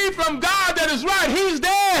you need from God that is right, he's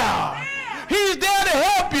there. He's there to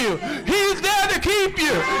help you. He's there to keep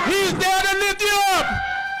you. He's there to lift you up.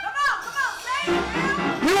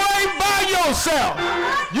 You ain't by yourself.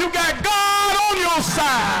 You got God on your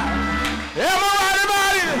side. Am I right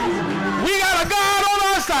about it? We got a God on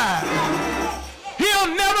our side.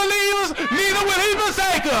 He'll never leave us, neither will he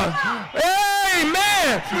forsake us.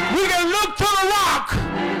 Amen. We can look to the rock.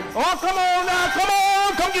 Oh, come on now. Come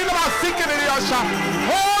on. Come get my secret in your shop.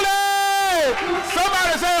 Holy.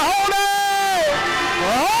 Somebody say holy.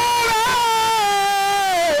 Holy.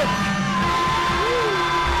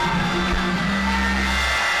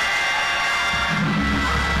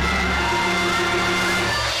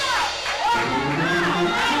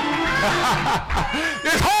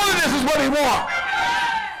 wants.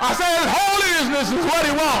 I said holiness is what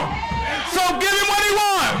he wants. So give him what he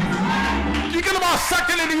wants. You get about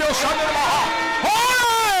second into your son in my heart.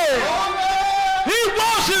 Holy! He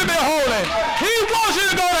wants you to be holy. He wants you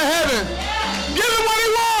to go to heaven. Give him what he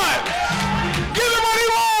wants. Give him what he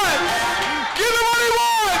wants. Give him what he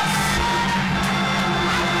wants.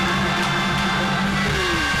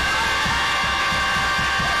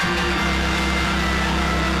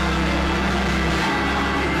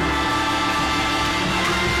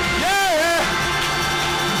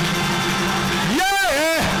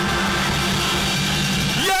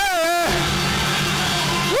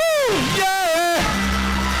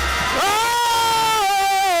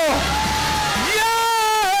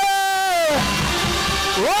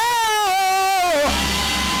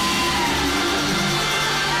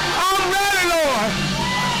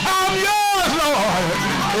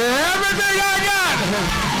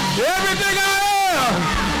 Everything I am,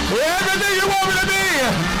 everything you want me to be,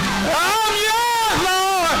 I'm yours,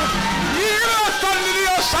 Lord. You're son to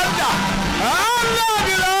your son. I love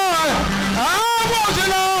you, Lord. I want you,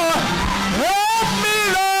 Lord. Help me,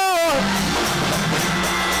 Lord.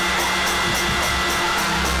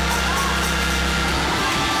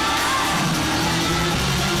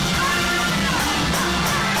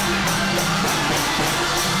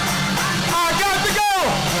 I got to go.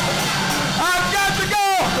 I got to go.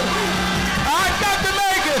 I got to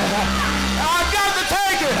make it. I got to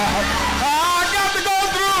take it. I got to go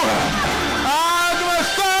through. I'm going to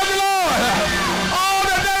serve the Lord all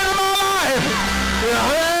the days of my life.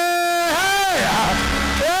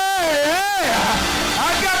 Hey, I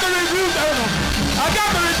got to rebuke the devil. I got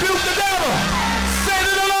to rebuke the devil. Say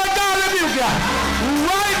to the Lord God, rebuke you.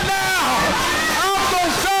 Right now, I'm going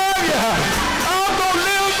to serve you. I'm going to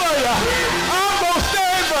live for you. I'm going to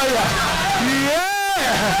stand for you. Yeah.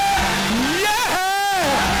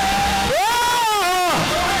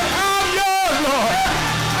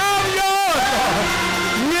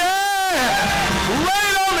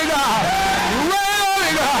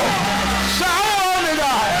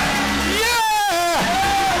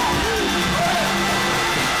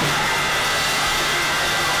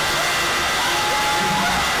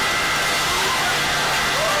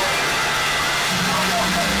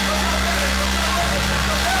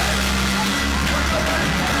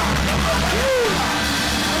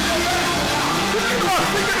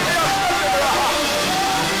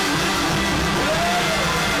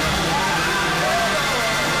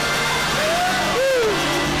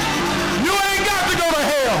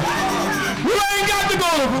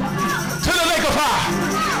 To the lake of fire.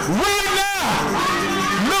 Right now,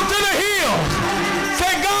 look to the hills.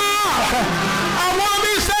 Say, God, I want to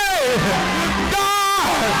be saved.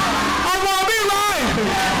 God, I want to be right.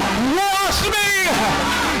 Wash me,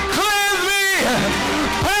 cleanse me,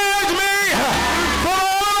 purge me from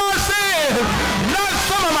all of my sins. Not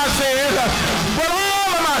some of my sins, but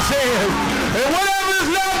all of my sins. And whatever is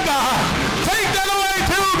left, God, take that away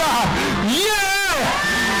too, God. Yeah.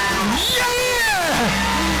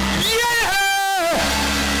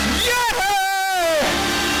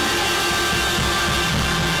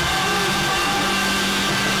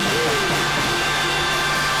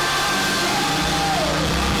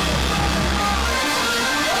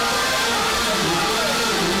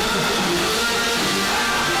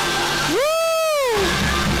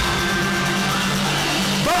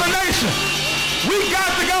 We got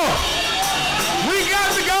to go. We got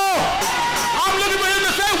to go. I'm looking for him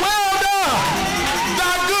to say, well done,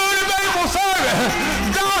 thy good and faithful servant.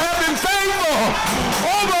 Thou have been faithful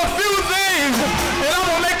over a few things, and I'm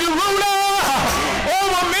going to make you ruler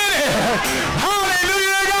over many.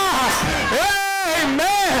 Hallelujah, God.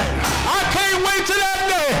 Amen. I can't wait till that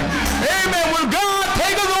day. Amen. When God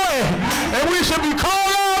take us away, and we should be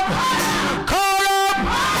called up. Called up.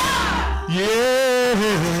 Yeah.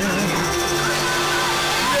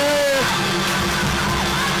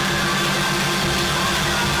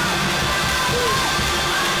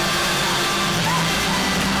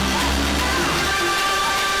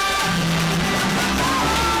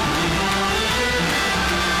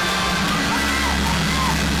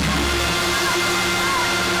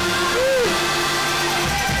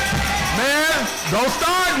 Don't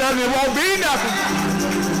start nothing, it won't be nothing.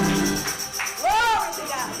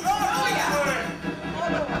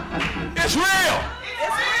 It's real.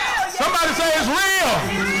 Somebody say it's real.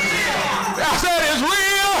 I said it's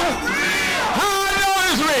real. How I know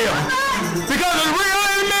it's real? Because it's real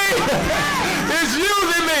in me. It's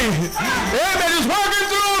using me. Amen. It's working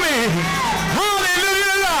through me.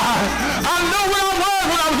 Hallelujah, God. I know what I was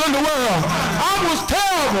when I was in the world. I was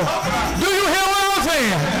terrible. Do you hear what I'm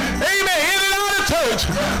saying? Amen. In and out of church.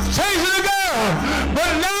 Chasing the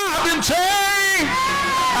But now I've been changed.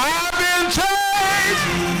 I've been changed.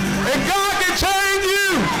 And God can change you.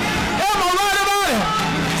 Am I right about it?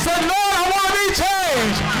 Say, Lord, I want to be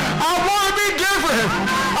changed. I want to be different.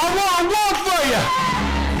 I want to walk for you.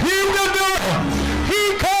 He will do it. He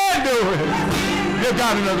can do it. Give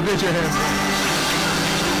God another picture of him.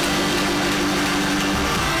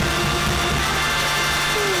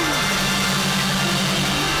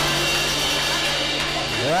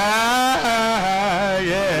 Yeah.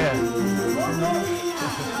 Yeah.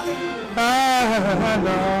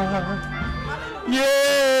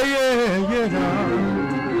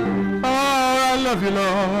 Oh, I love you,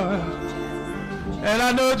 Lord. And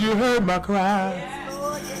I know that you heard my cry.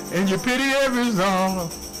 And you pity every song.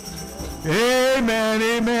 Amen,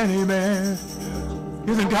 amen, amen.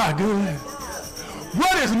 Isn't God good?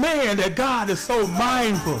 What is man that God is so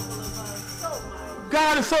mindful?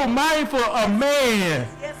 God is so mindful of man.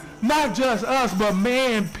 Not just us, but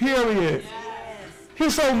man, period.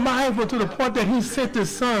 He's so mindful to the point that he sent his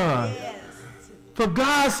son. For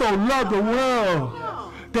God so loved the world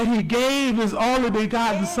that he gave his only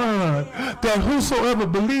begotten son, that whosoever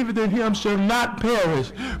believeth in him shall not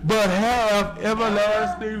perish, but have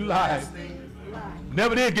everlasting life.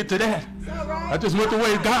 Never did get to that. I just went the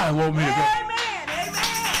way God wanted me to go.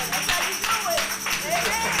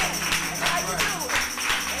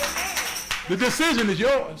 The decision is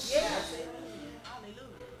yours.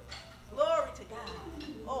 Glory to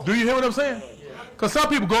God. Do you hear what I'm saying? Because some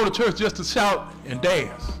people go to church just to shout and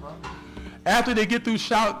dance. After they get through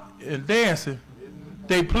shouting and dancing,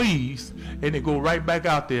 they please, and they go right back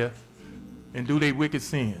out there and do their wicked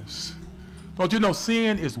sins. Don't you know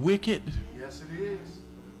sin is wicked? Yes, it is.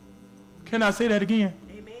 Can I say that again?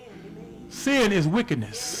 Amen. Sin is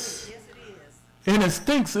wickedness. Yes, it is. And it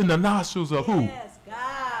stinks in the nostrils of who? Yes,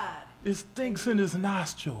 God. It stinks in his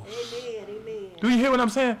nostrils. Amen. Do you hear what I'm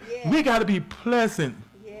saying? Yes. We got to be pleasant.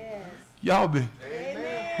 Yes. Y'all be.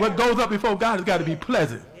 Amen. What goes up before God has got to be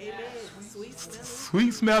pleasant. Amen. Sweet smelling.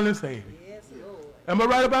 Sweet smelling Savior. Yes, Lord. Am I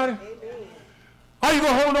right about it? Amen. Are you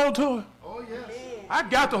going to hold on to it? Oh, yes. I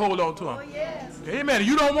got to hold on to Oh, him. yes. Amen.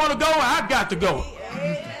 You don't want to go, I got to go.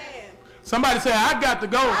 Amen. Somebody say, I got to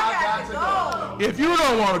go. I got to go. If you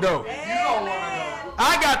don't want to go, Amen.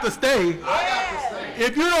 I got to stay.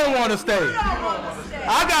 If you don't want to stay,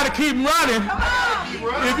 I got to keep running.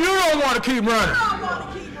 If you don't want to keep running.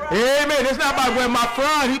 Amen. It's not about when my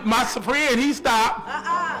friend, he stopped.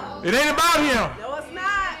 It ain't about him. No, it's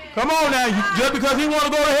not. Come on now. Just because he want to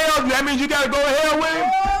go to hell, that means you got to go to hell with him?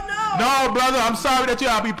 Oh, no. No, brother, I'm sorry that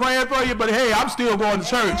I'll be praying for you, but hey, I'm still going to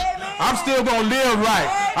church. I'm still going to live right.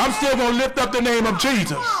 I'm still going to lift up the name of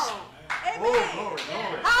Jesus. Amen.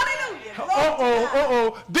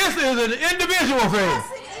 Hallelujah. This is an individual thing.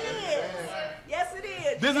 Yes, it is. Yes, it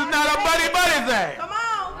is. This is not a buddy-buddy thing. Come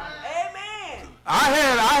on. Amen. I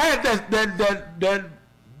had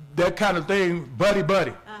that kind of thing,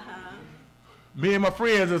 buddy-buddy. Me and my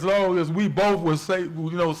friends, as long as we both were saying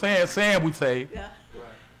we saved, Yeah.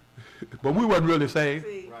 but we wasn't really saved.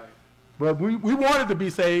 See. But we wanted to be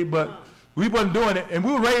saved, but we wasn't doing it, and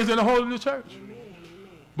we were raised in the Holy Church.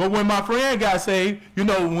 But when my friend got saved,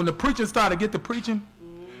 when the preaching started to get to preaching,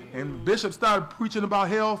 and Bishop started preaching about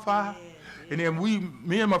hellfire, and then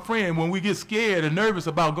me and my friend, when we get scared and nervous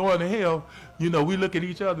about going to hell, we look at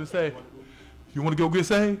each other and say, you want to go get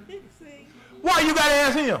saved? See. Why you got to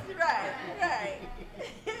ask him? Right.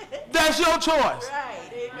 That's your choice. Right.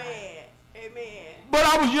 Amen. But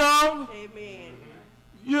I was young, Amen.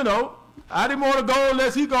 I didn't want to go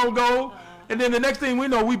unless he gonna go. And then the next thing we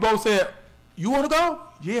know, we both said, you want to go?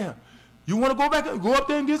 Yeah. You want to go up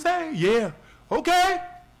there and get saved? Yeah. Okay.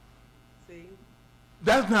 See.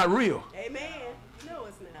 That's not real. Amen. No,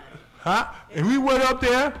 it's not. Huh? And we went up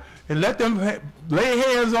there and let them lay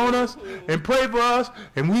hands on us and pray for us.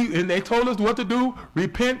 And they told us what to do.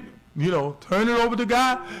 Repent, turn it over to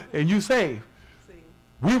God, and you saved. See.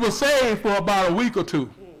 We were saved for about a week or two.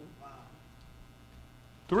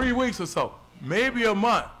 3 weeks or so, maybe a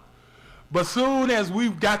month. But soon as we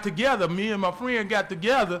got together, me and my friend got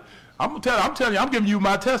together, I'm telling you, I'm giving you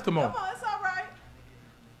my testimony. Come on, it's all right.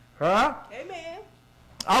 Huh? Amen.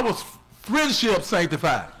 I was friendship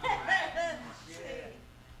sanctified.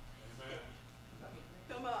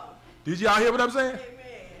 Come on. Did y'all hear what I'm saying?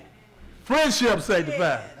 Amen. Friendship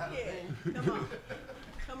sanctified. Yeah. Come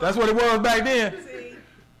on. That's what it was back then. See.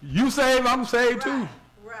 You saved, I'm saved too.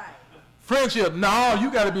 Right. Friendship, no, you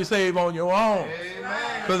got to be saved on your own.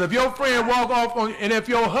 Because if your friend walk off on you, and if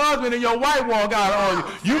your husband and your wife walk out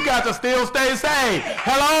on you, you got to still stay saved.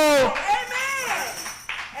 Hello? Amen.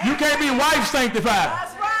 You can't be wife sanctified.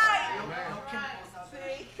 That's right.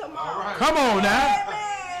 See, come on. Come on now.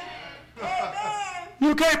 Amen. Amen.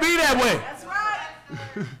 You can't be that way. That's right.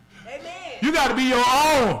 Amen. You got to be your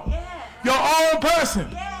own. Yes. Your own person.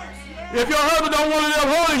 Yes. Yes. If your husband don't want to live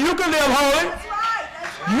holy, you can live holy. That's right.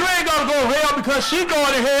 That's right. You ain't going to go to hell because she going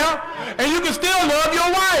to hell, and you can still love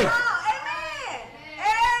your wife.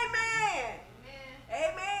 Oh, amen.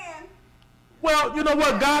 Amen. Amen. Well, you know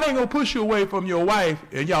what? God ain't going to push you away from your wife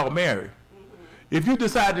and y'all married. If you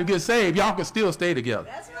decide to get saved, y'all can still stay together.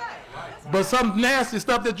 That's right. That's right. But some nasty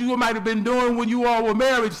stuff that you might have been doing when you all were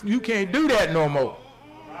married, you can't do that no more.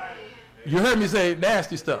 You heard me say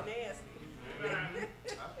nasty stuff.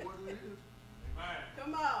 Nasty.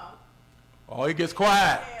 Come on. Oh, it gets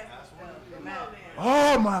quiet. Come on now.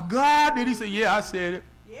 Oh, my God. Did he say, yeah, I said it.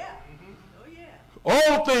 Yeah. Oh, yeah.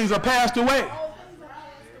 All things are passed away.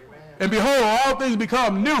 And behold, all things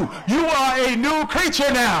become new. You are a new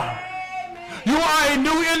creature now. You are a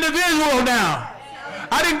new individual now.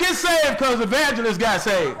 I didn't get saved because evangelist got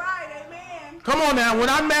saved. Right, amen. Come on now. When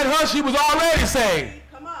I met her, she was already saved.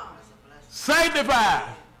 Come on. Sanctified.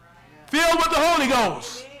 Filled with the Holy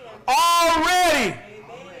Ghost. Already.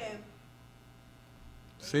 Amen.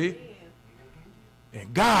 See?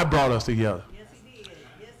 And God brought us together. Yes, he did.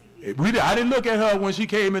 Yes, he did. I didn't look at her when she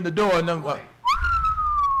came in the door and then,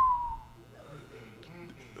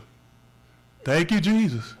 thank you,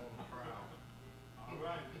 Jesus.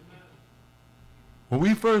 When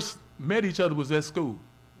we first met each other was at school.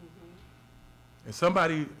 And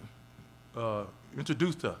somebody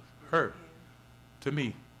introduced her to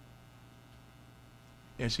me.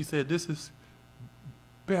 And she said, this is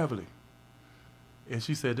Beverly. And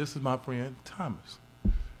she said, this is my friend Thomas.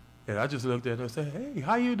 And I just looked at her and said, hey,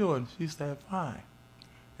 how you doing? She said, fine.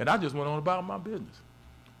 And I just went on about my business.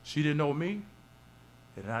 She didn't know me,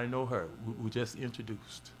 and I didn't know her. We just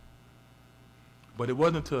introduced. But it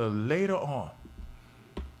wasn't until later on.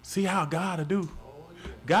 See how God will do.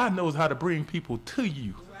 God knows how to bring people to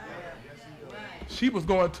you. She was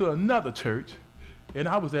going to another church, and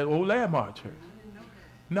I was at Old Landmark Church.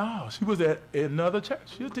 No, she was at another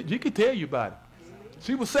church. She could tell you about it.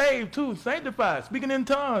 She was saved too, sanctified, speaking in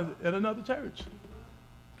tongues at another church.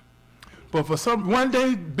 But for one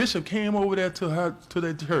day, Bishop came over there to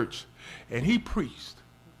the church, and he preached.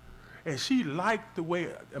 And she liked the way,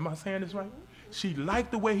 am I saying this right? She liked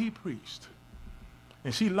the way he preached.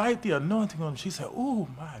 And she liked the anointing on him. She said, oh,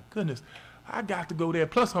 my goodness, I got to go there.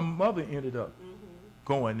 Plus, her mother ended up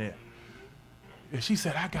going there. And she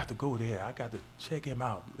said, I got to go there. I got to check him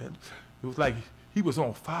out. It was like he was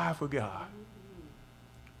on fire for God.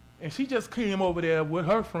 And she just came over there with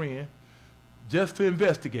her friend just to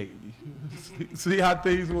investigate. See how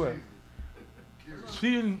things were.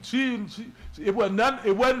 It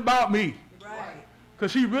wasn't about me. Right.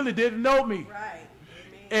 Because she really didn't know me. Right.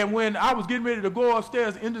 And when I was getting ready to go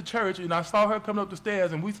upstairs in the church, and I saw her coming up the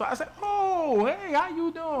stairs, and I said, oh, hey, how you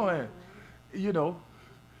doing? You know.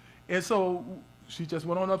 And so she just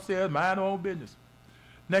went on upstairs, mind her own business.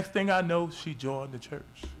 Next thing I know, she joined the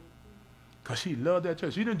church. Because she loved that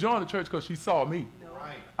church. She didn't join the church because she saw me.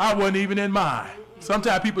 Right. I wasn't even in mine.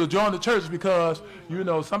 Sometimes people join the church because, you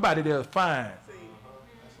know, somebody there is fine.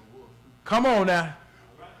 Come on now.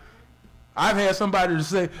 I've had somebody to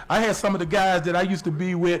say, I had some of the guys that I used to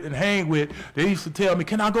be with and hang with, they used to tell me,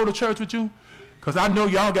 can I go to church with you? Because I know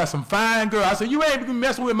y'all got some fine girls. I said, you ain't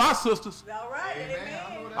messing with my sisters. All right.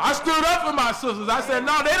 Amen. I stood up for my sisters. I said,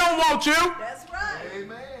 no, they don't want you. That's right.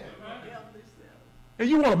 Amen. And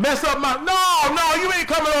you want to mess up my, no, you ain't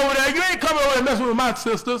coming over there. You ain't coming over there messing with my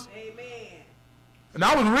sisters. Amen. And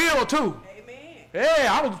I was real too. Amen. Hey,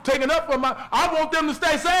 I was taking up for I want them to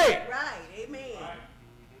stay saved. Right. Amen.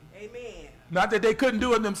 Amen. Not that they couldn't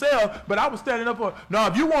do it themselves, but I was standing up for, no,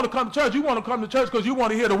 if you want to come to church, you want to come to church because you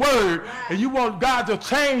want to hear the word, and you want God to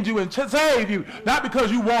change you and save you, not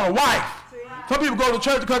because you want a wife. Some people go to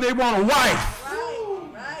church because they want a wife.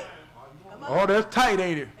 Right. Come on. Oh, that's tight,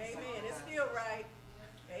 ain't it? Amen. It's still right.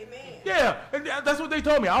 Amen. Yeah, and that's what they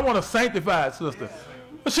told me. I want a sanctified sister.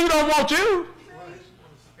 But she don't want you.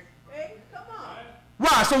 Hey, come on.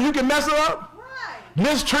 Why? So you can mess her up? Right.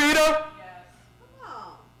 Mistreat her? Come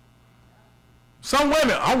on. Some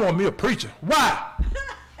women, I want me a preacher. Why?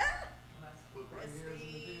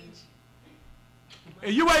 Prestige.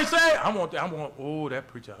 And you ain't saying, I want, oh, that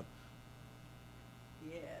preacher.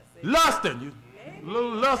 Yes. Lusting. You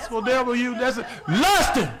little lustful devil, you. That's it.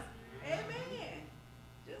 Lusting. Amen.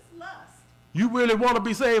 Just lust. You really want to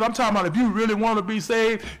be saved? I'm talking about if you really want to be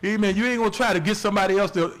saved, amen, you ain't going to try to get somebody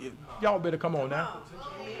else to, y'all better come on now.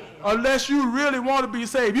 Unless you really want to be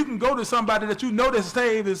saved, you can go to somebody that you know that's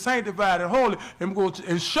saved and sanctified and holy and go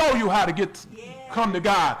and show you how to come to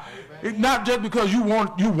God. It's not just because you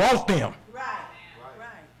want them. Right.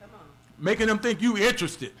 Come on. Making them think you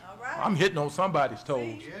interested. All right. I'm hitting on somebody's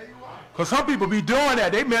toes. Because some people be doing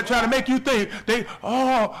that. They trying to make you think,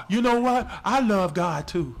 you know what? I love God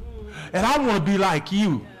too. And I want to be like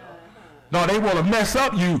you. No, they want to mess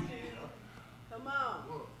up you. Come on.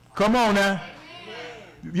 Come on now.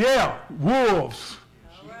 Yeah, wolves.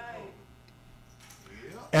 All right.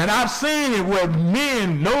 And I've seen it where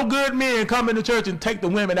men, no good men, come into church and take the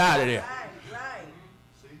women out of there. Right.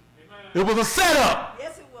 It was a setup.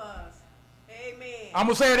 Yes, it was. Amen. I'm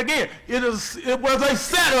going to say it again. It was a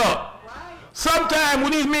setup. Right. Sometimes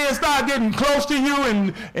when these men start getting close to you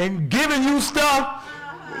and giving you stuff,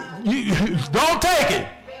 you don't take it.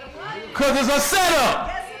 Because it's a setup.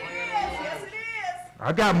 Yes, it is. Yes, it is.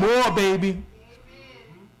 I got more, baby.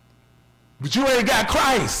 But you ain't got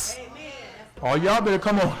Christ. Amen. Oh, y'all better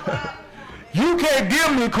come on. You can't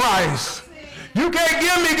give me Christ. You can't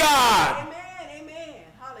give me God. Amen.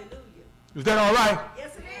 Hallelujah. Is that all right?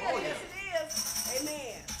 Yes, it is. Yes, it is.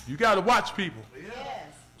 Amen. You got to watch people Yes.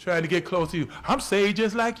 trying to get close to you. I'm saved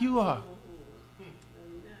just like you are.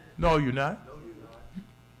 No, you're not.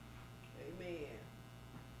 Amen.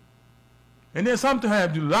 And then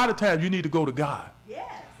sometimes, a lot of times, you need to go to God.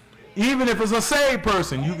 Yes. Even if it's a saved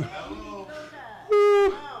person, Come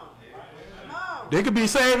on. they could be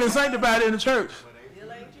saved and sanctified in the church.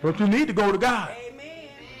 But you need to go to God. Amen.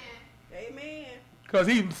 Amen. Because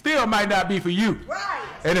he still might not be for you. Right.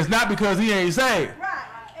 And it's not because he ain't saved. Right.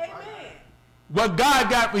 Amen. What God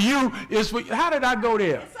got for you is for you. How did I go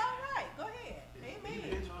there? It's all right. Go ahead. Amen.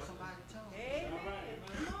 Amen. Come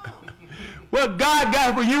on. What God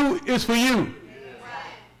got for you is for you.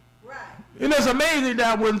 Right. And it's amazing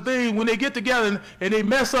that when they get together and they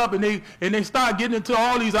mess up and they start getting into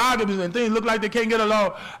all these arguments and things look like they can't get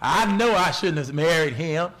along. I know I shouldn't have married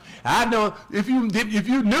him. I know if you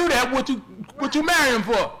knew that, what you marry him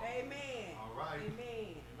for? Amen. All right.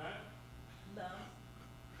 Amen. Lust.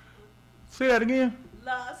 Say that again.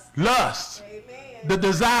 Lust. Amen. Amen. The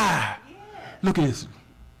desire. Yes. Look at this.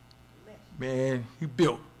 Man, he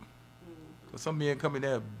built. But some men come in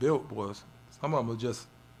there built, boys. Some of them are just,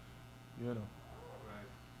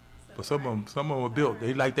 But some of them are built.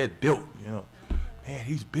 They like that built, Man,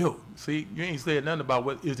 he's built. See, you ain't saying nothing about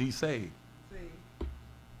what is he saved. See.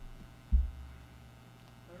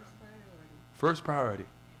 First priority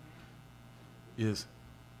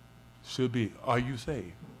should be, are you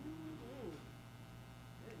saved?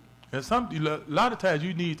 And a lot of times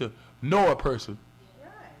you need to know a person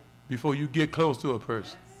before you get close to a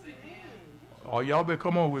person. Oh, y'all better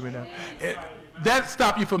come on with me now. That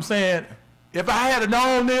stop you from saying, if I had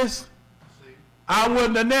known this, I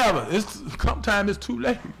wouldn't have never. Sometimes it's too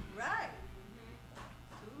late. Right.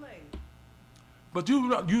 Too late. But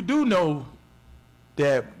you do know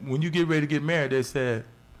that when you get ready to get married, they said,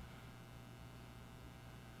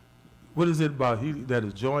 what is it about that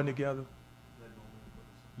is joined together?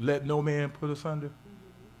 Let no man put asunder.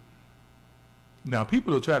 Now,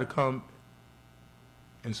 people will try to come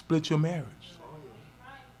and split your marriage.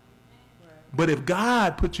 But if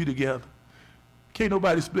God put you together, can't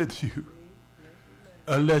nobody split you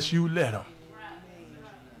unless you let him.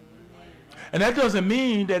 And that doesn't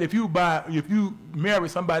mean that if you marry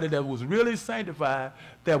somebody that was really sanctified,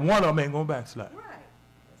 that one of them ain't going to backslide. Right.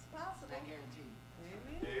 It's possible. I guarantee.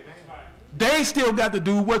 Amen. They still got to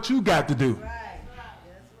do what you got to do. Right.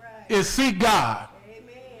 That's right. Is seek God.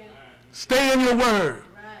 Amen. Stay in your word.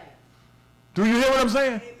 Right. Do you hear what I'm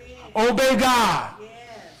saying? Amen. Obey God. Yes.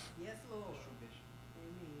 Yes, Lord.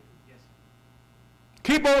 Amen.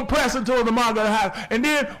 Keep on pressing toward the mark of the high. And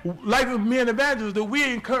then, like me and evangelists, that we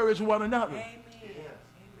encourage one another. Amen.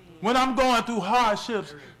 When I'm going through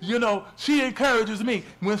hardships, she encourages me.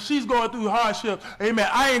 When she's going through hardships, amen,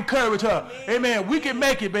 I encourage her. Amen. We can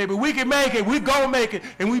make it, baby. We can make it. We gonna make it.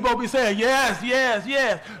 And we both be saying, yes, yes,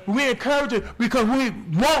 yes. We encourage it because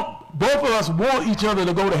both of us want each other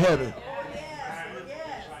to go to heaven. Oh, yes.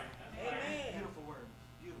 Yes. Amen. Beautiful word.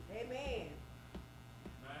 Amen.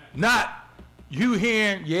 Not you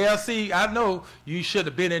hearing, see, I know you should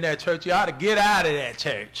have been in that church. You ought to get out of that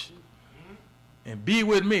church and be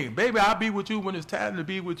with me. Baby, I'll be with you when it's time to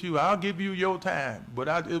be with you. I'll give you your time.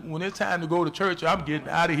 But when it's time to go to church, I'm getting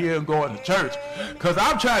out of here and going to church because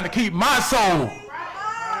I'm trying to keep my soul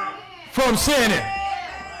from sinning.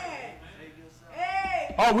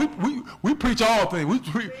 Oh, we preach all things.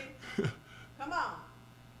 Come on.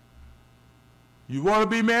 You want to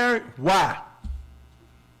be married? Why?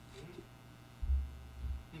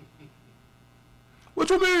 What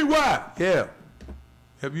you mean, why? Yeah.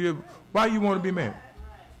 Have you ever, why you want to be married?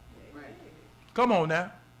 Come on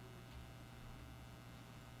now.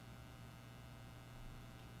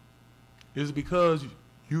 Is it because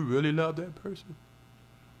you really love that person?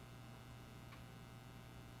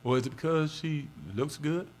 Or is it because she looks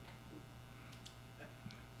good?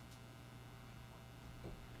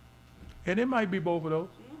 And it might be both of those.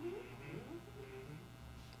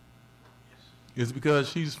 Is it because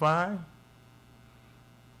she's fine?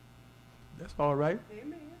 That's all right.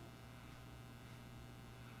 Amen.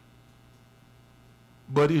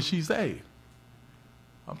 But is she saved?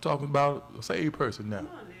 I'm talking about a saved person now. Come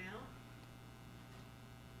on now.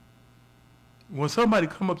 When somebody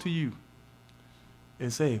come up to you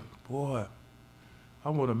and say, boy, I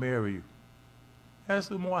want to marry you, ask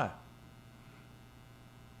them why.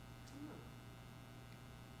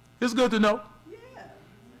 It's good to know. Yeah.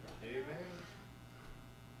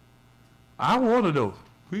 I want to know.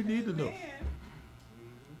 We need to know. Amen.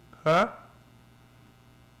 Huh?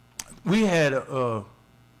 We had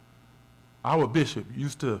our bishop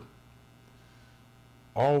used to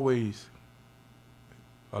always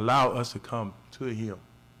allow us to come to him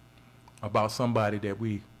about somebody that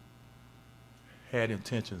we had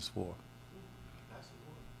intentions for.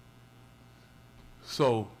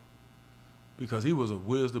 So, because he was a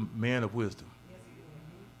man of wisdom.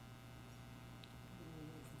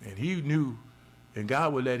 And he knew, and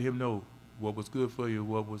God would let him know what was good for you and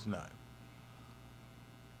what was not.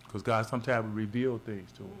 Because God sometimes would reveal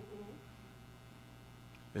things to him.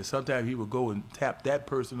 And sometimes he would go and tap that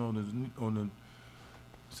person on the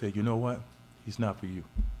say, you know what? He's not for you.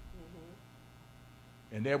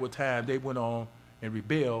 And there were times they went on and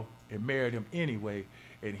rebelled and married him anyway,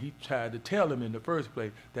 and he tried to tell them in the first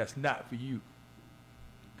place, that's not for you.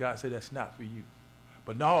 God said, that's not for you.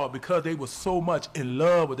 But no, because they were so much in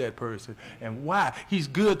love with that person, and why? He's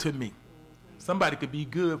good to me. Somebody could be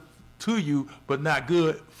good to you, but not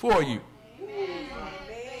good for you. Amen.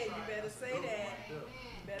 You better say that. You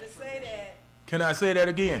better say that. Can I say that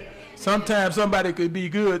again? Sometimes somebody could be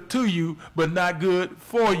good to you, but not good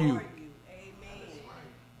for you. Amen.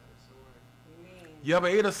 You ever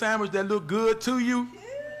ate a sandwich that looked good to you?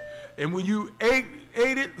 And when you ate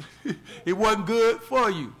it, it wasn't good for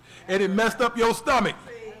you. And it messed up your stomach.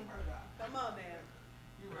 See? Come on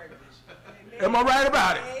now. Am I right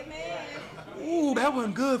about it? Amen. Ooh, that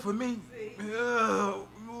wasn't good for me. Ooh.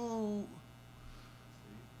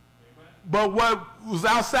 But what was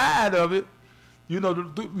outside of it, you know,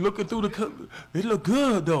 looking through it looked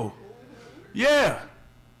good though. Yeah.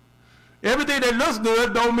 Everything that looks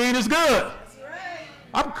good don't mean it's good. That's right.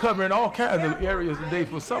 I'm covering all kinds of areas today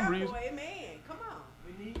for some reason. Amen. Come on.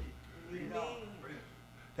 We need it. Amen.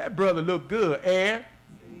 That brother looked good. And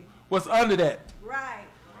what's under that? Right.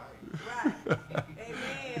 Right.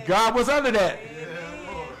 Amen. God, what's under that? Amen.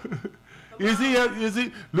 Is he as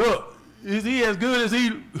good as he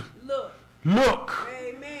look? Amen.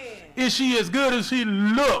 Is she as good as she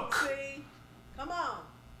look? See? Come on.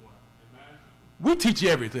 We teach you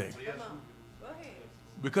everything. Come on. Go ahead.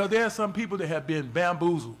 Because there are some people that have been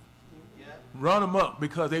bamboozled, run them up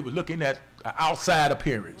because they were looking at an outside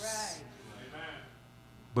appearance. Right.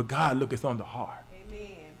 But God looketh on the heart.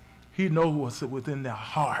 Amen. He knows what's within their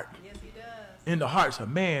heart. Yes, he does. In the hearts of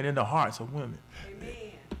man, in the hearts of women. Amen.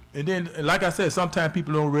 And then, like I said, sometimes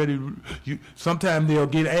people don't really, sometimes they'll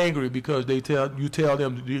get angry because you tell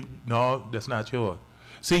them, no, that's not yours.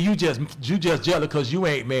 See, you just jealous because you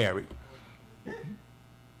ain't married.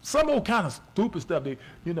 Some old kind of stupid stuff,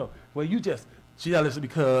 well, you just jealous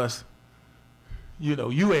because,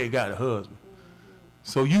 you ain't got a husband.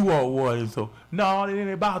 So you want one, and so, no, it ain't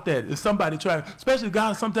about that. It's somebody trying, especially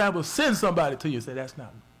God sometimes will send somebody to you and say, that's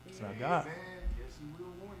not God.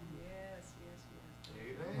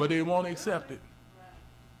 But they won't accept it.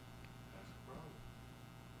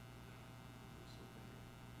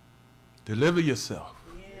 Deliver yourself.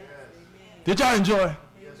 Did y'all enjoy?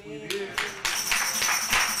 Yes, we did.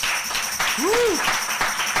 Woo!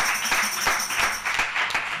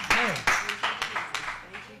 Man.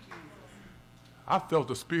 I felt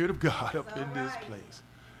the Spirit of God up in this place.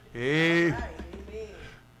 Hey. I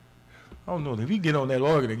don't know if we get on that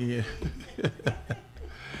organ again.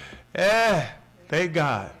 Yeah. Thank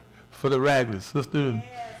God for the Ragland, Sister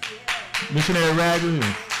Missionary Ragland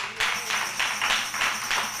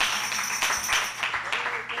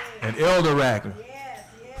and Elder Ragland.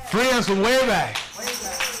 Friends from way back.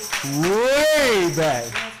 Way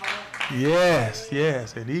back. Yes.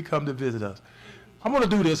 And he come to visit us. I'm going to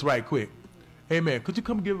do this right quick. Amen. Could you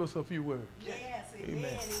come give us a few words? Yes.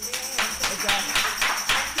 Amen.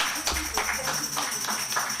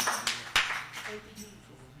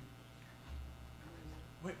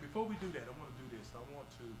 Wait, before we do that, I want to do this. I want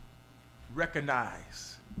to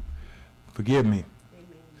recognize, forgive me,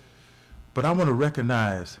 but I want to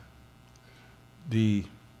recognize let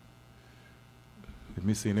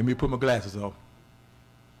me see, let me put my glasses on.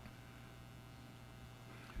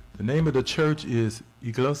 The name of the church is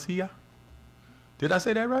Iglesia. Did I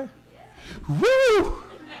say that right? Yeah. Woo!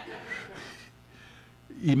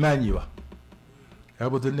 Emmanuel.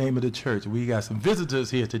 That was the name of the church. We got some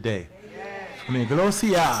visitors here today. From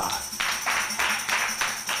Iglesia.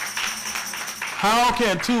 How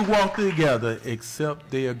can two walk together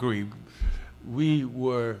except they agree? We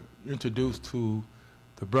were introduced to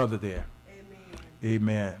the brother there. Amen.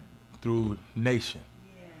 Amen. Through Nation.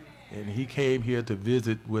 Yeah. And he came here to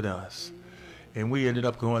visit with us. Amen. And we ended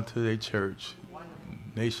up going to their church.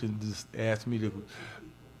 Nation just asked me to,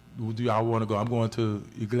 do y'all want to go? I'm going to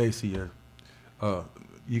Iglesia,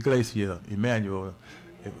 Emmanuel.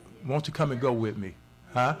 Won't you come and go with me?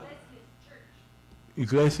 Huh?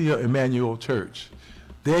 Iglesia Emmanuel Church.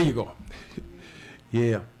 There you go.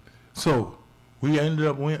 Yeah. So we ended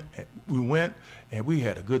up we went and we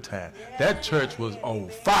had a good time. That church was on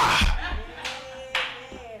fire.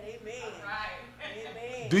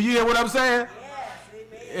 Do you hear what I'm saying?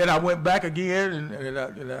 And I went back again,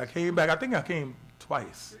 and I came back. I think I came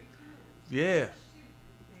twice. Yeah.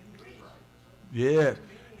 Yeah.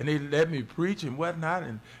 And they let me preach and whatnot,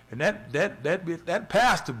 and that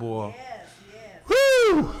pastor boy,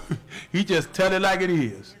 whoo, he just tell it like it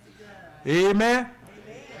is. Amen.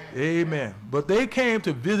 Amen. But they came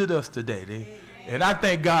to visit us today, and I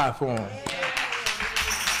thank God for them.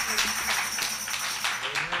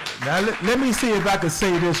 Now let me see if I can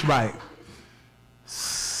say this right.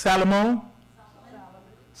 Solomon.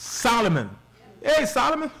 Hey,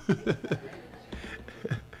 Solomon.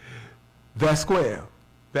 Vasquez.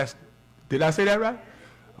 Did I say that right?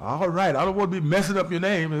 All right. I don't want to be messing up your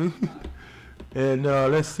name. And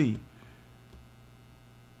let's see.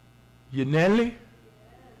 Yanelli.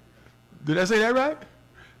 Did I say that right?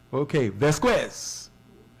 Okay. Vasquez.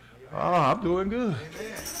 Oh, I'm doing good.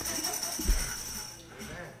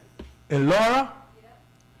 And Laura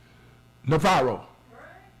Navarro.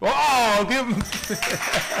 Oh, give him.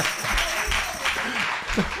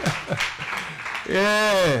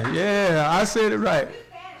 Yeah, I said it right.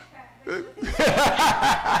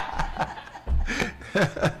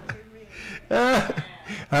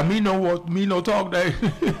 Me no talk there.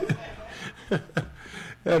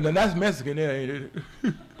 Yeah, that's Mexican there, ain't it?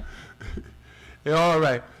 Yeah, all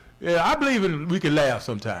right. Yeah, I believe we can laugh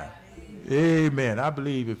sometime. Amen. I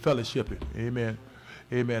believe in fellowshipping. Amen.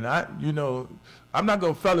 Amen. I'm not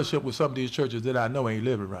going to fellowship with some of these churches that I know ain't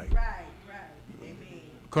living right. Right. Amen.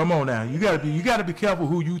 Come on now. You got to be careful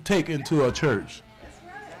who you take into a church. That's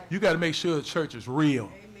right. You got to make sure the church is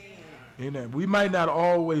real. Amen. We might not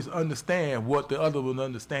always understand what the other will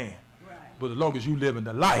understand. Right. But as long as you live in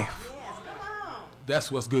the life,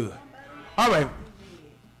 that's what's good. All right.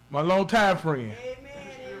 My long time friend.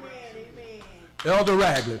 Amen. Elder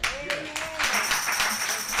Ragland.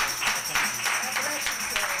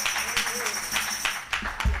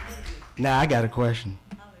 Now, I got a question.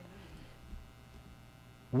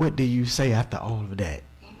 What do you say after all of that?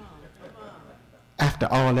 After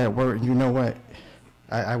all that work, you know what?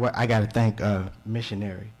 I got to thank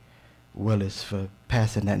missionary Willis for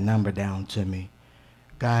passing that number down to me.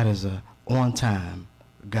 God is a on-time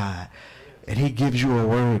God, and he gives you a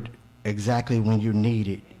word exactly when you need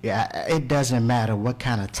it. It doesn't matter what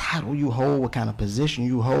kind of title you hold, what kind of position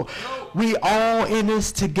you hold. We all in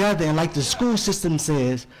this together, and like the school system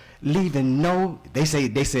says, they say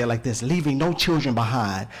it like this, leaving no children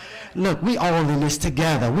behind. Look, we all in this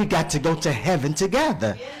together. We got to go to heaven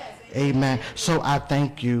together. Amen. So I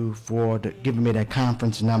thank you for giving me that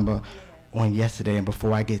conference number on yesterday. And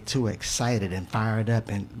before I get too excited and fired up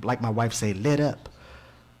and, like my wife say, lit up,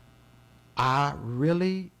 I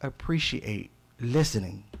really appreciate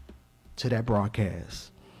listening to that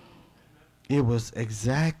broadcast. It was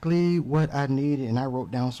exactly what I needed, and I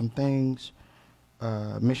wrote down some things.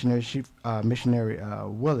 Missionary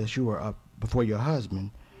Willis, you were up before your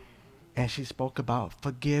husband, and she spoke about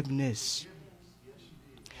forgiveness.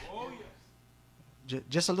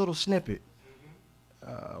 Just a little snippet.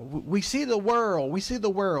 We see the world.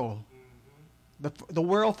 The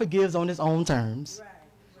world forgives on its own terms.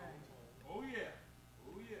 Oh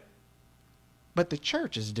yeah. But the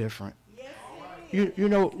church is different. You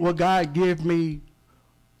know what God gave me,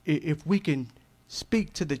 if we can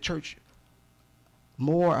speak to the church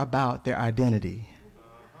more about their identity.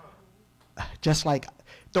 Just like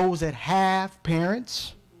those that have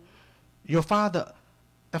parents, the father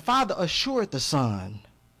assured the son,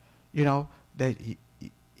 that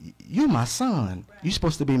you my son. You're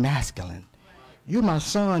supposed to be masculine. You're my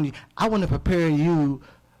son. I want to prepare you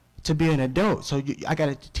to be an adult. So I got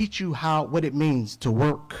to teach you what it means to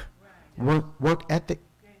work ethic.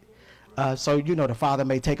 So, you know, the father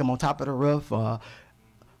may take them on top of the roof, under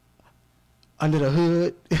the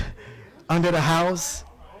hood, under the house,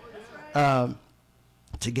 to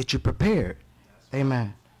get you prepared.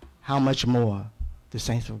 Amen. How much more the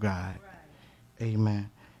saints of God? Amen.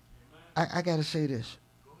 I got to say this.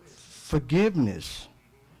 Forgiveness,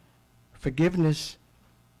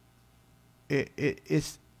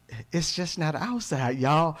 it's just not outside,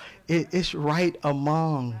 y'all. It's right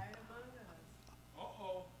among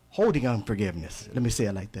holding unforgiveness. Let me say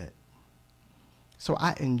it like that. So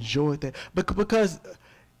I enjoyed that. Because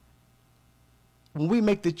when we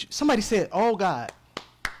make somebody said, oh God,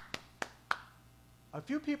 a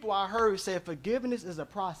few people I heard say forgiveness is a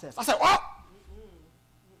process. I said, what?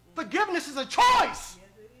 Forgiveness is a choice.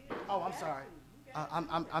 Oh, I'm sorry.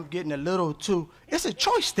 I'm getting a little too. It's a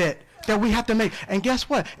choice that we have to make. And guess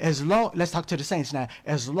what? Let's talk to the saints now.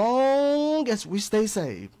 As long as we stay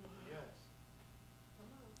saved,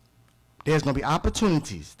 there's going to be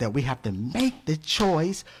opportunities that we have to make the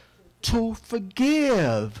choice to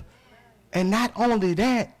forgive. And not only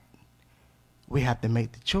that, we have to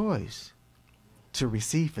make the choice to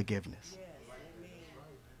receive forgiveness.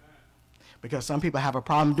 Because some people have a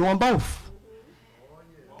problem doing both.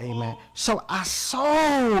 Amen. So I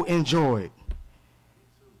so enjoyed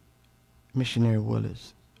Missionary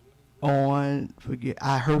Willis on forget.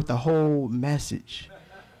 I heard the whole message.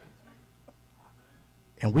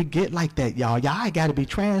 And we get like that, y'all. Y'all got to be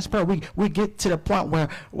transparent. We get to the point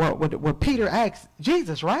where Peter asked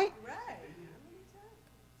Jesus, right?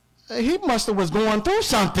 He must have was going through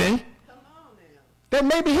something that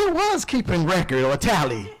maybe he was keeping record or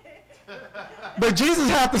tally. But Jesus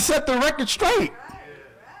had to set the record straight.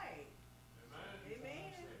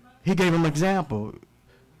 He gave him an example.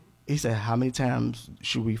 He said, how many times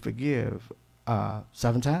should we forgive?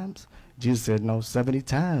 7 times? Jesus said, no, 70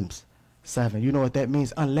 times 7. You know what that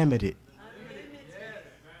means? Unlimited.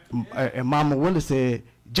 And Mama Willis said,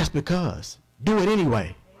 just because. Do it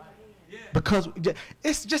anyway. Because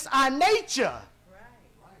it's just our nature.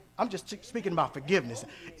 I'm just speaking about forgiveness.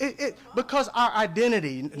 Because our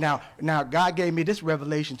identity, now God gave me this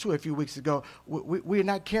revelation too a few weeks ago. We're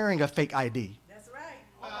not carrying a fake ID. That's right.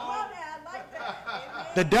 I like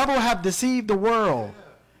that. The devil have deceived the world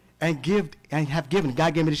and have given,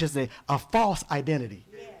 God gave me this yesterday, a false identity.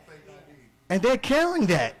 Yes. And they're carrying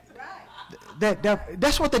that. Right.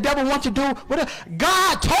 That's what the devil wants to do.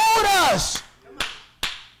 God told us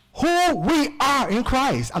who we are in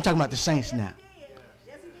Christ. I'm talking about the saints now.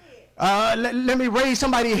 Let me raise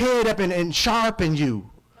somebody's head up and sharpen you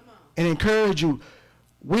and encourage you.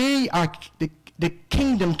 We are the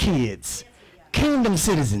kingdom kids, kingdom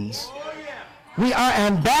citizens. We are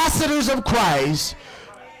ambassadors of Christ.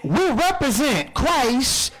 We represent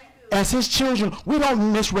Christ as his children. We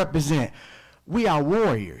don't misrepresent. We are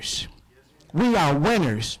warriors. We are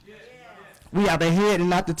winners. We are the head and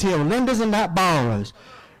not the tail, lenders and not borrowers.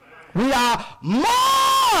 We are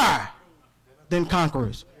more than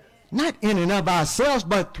conquerors. Not in and of ourselves,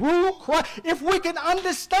 but through Christ. If we can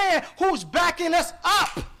understand who's backing us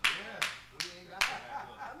up,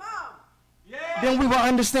 then we will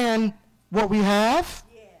understand what we have,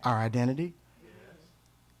 our identity.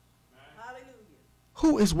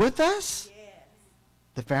 Who is with us?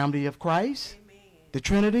 The family of Christ, the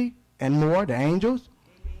Trinity, and more, the angels.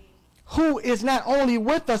 Who is not only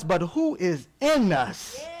with us, but who is in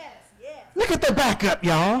us. Look at the backup,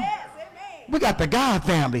 y'all. We got the God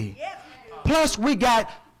family. Plus, we got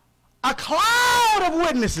a cloud of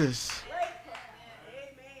witnesses.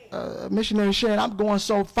 Missionary Sharon, I'm going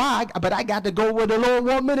so far, but I got to go where the Lord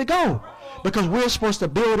wants me to go. Because we're supposed to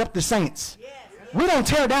build up the saints. We don't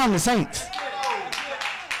tear down the saints.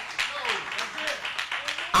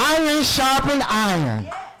 Iron sharpen iron.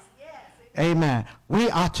 Amen. We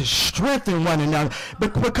are to strengthen one another.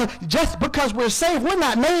 Because just because we're saved, we're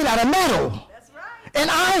not made out of metal and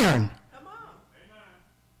iron.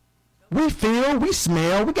 We feel, we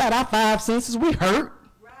smell, we got our 5 senses, we hurt.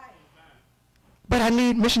 But I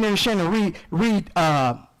need Missionary Shannon to read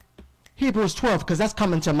Hebrews 12, because that's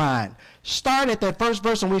coming to mind. Start at that first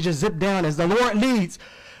verse and we just zip down as the Lord leads.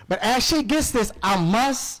 But as she gets this, I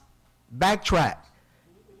must backtrack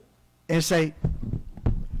and say,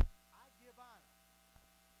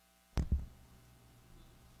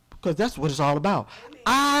 because that's what it's all about.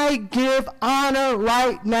 I give honor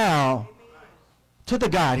right now to the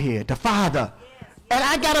Godhead, the Father. And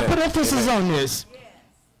I got to put emphasis on this.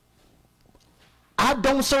 I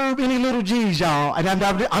don't serve any little G's, y'all. And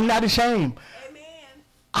I'm not ashamed.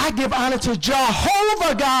 I give honor to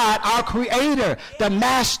Jehovah God, our creator, the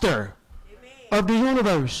master of the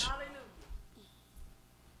universe.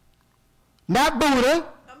 Not Buddha,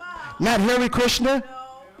 not Hare Krishna,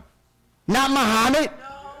 not Muhammad,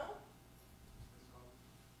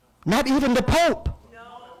 not even the Pope.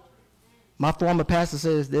 My former pastor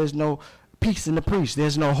says there's no peace in the priest.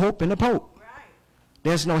 There's no hope in the Pope.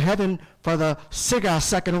 There's no heaven for the cigar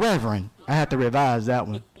second reverend. I had to revise that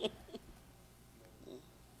one.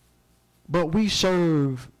 But we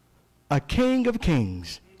serve a King of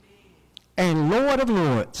Kings and Lord of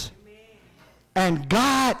Lords and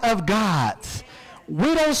God of gods.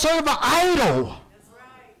 We don't serve an idol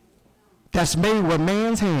that's made with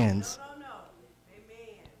man's hands.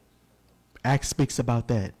 Acts speaks about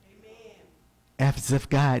that. As if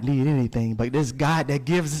God need anything, but this God that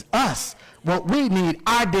gives us what we need,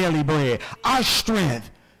 our daily bread, our strength.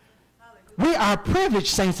 We are privileged,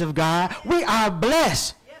 saints of God. We are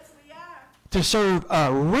blessed to serve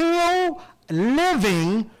a real,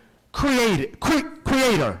 living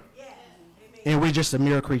creator. And we're just a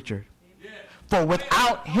mere creature. For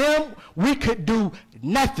without him, we could do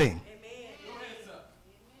nothing.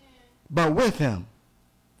 But with him,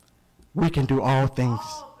 we can do all things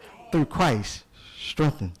through Christ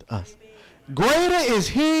strengthened us. Greater is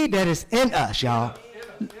he that is in us, y'all.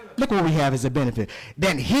 Look what we have as a benefit.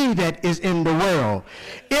 Than he that is in the world.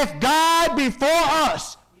 If God be for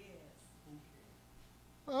us,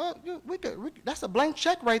 that's a blank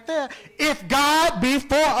check right there. If God be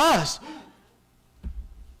for us,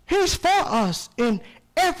 he's for us in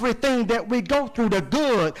everything that we go through, the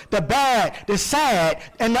good, the bad, the sad,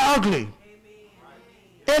 and the ugly.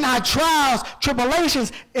 In our trials,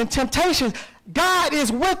 tribulations, and temptations, God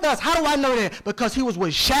is with us. How do I know that? Because he was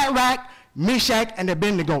with Shadrach, Meshach, and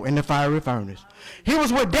Abednego in the fiery furnace. He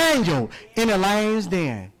was with Daniel in the lion's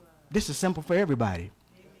den. This is simple for everybody,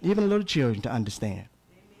 even little children, to understand.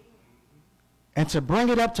 And to bring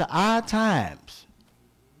it up to our times,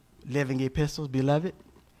 living epistles, beloved,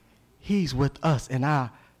 he's with us in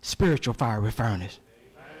our spiritual fiery furnace.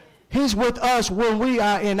 He's with us when we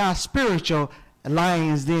are in our spiritual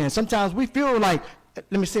lion's den. Sometimes we feel like,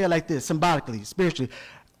 let me say it like this, symbolically, spiritually,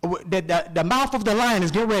 that the mouth of the lion is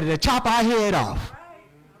getting ready to chop our head off.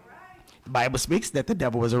 The Bible speaks that the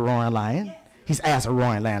devil is a roaring lion. He's as a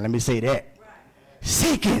roaring lion, let me say that.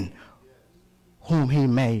 Seeking whom he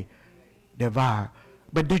may devour.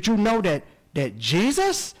 But did you know that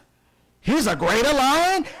Jesus, he's a greater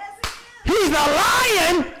lion? He's the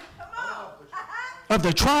lion of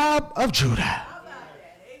the tribe of Judah.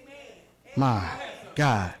 My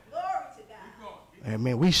God.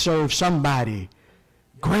 Amen. We serve somebody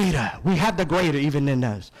greater. We have the greater even in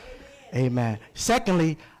us. Amen.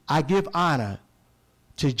 Secondly, I give honor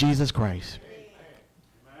to Jesus Christ.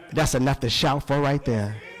 That's enough to shout for right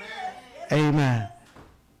there. Amen.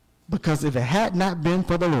 Because if it had not been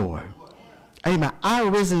for the Lord, amen, our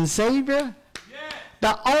risen Savior,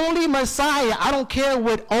 the only Messiah, I don't care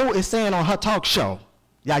what O is saying on her talk show.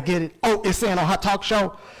 Y'all get it? O is saying on her talk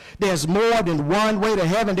show. There's more than one way to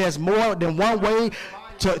heaven. There's more than one way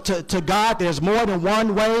to God. There's more than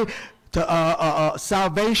one way to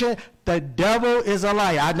salvation. The devil is a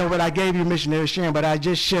liar. I know what I gave you, Missionary Sharon, but I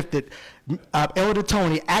just shifted. Elder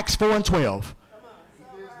Tony, Acts 4 and 12.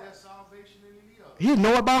 He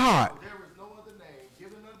know it by heart. There is no other name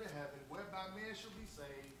given under heaven whereby men shall be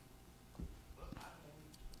saved.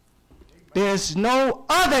 There's no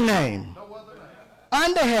other name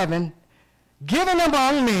under heaven given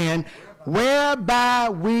among men whereby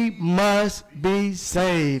we must be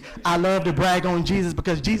saved. I love to brag on Jesus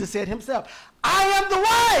because Jesus said himself, I am the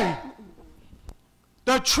way,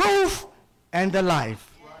 the truth, and the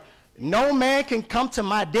life. No man can come to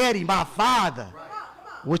my daddy, my father,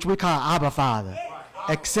 which we call Abba Father,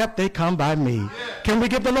 except they come by me. Can we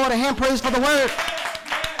give the Lord a hand praise for the word?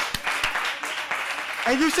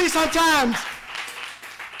 And you see sometimes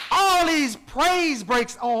all these praise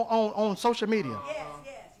breaks on social media.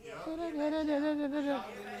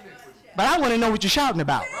 But I want to know what you're shouting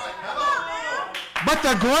about. But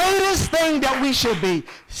the greatest thing that we should be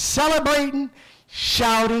celebrating,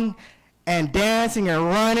 shouting, and dancing and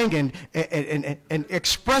running and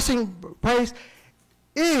expressing praise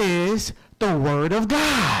is the word of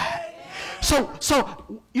God.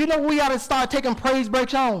 So you know, we ought to start taking praise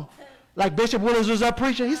breaks on. Like Bishop Willis was up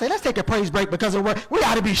preaching, he said, let's take a praise break because of what we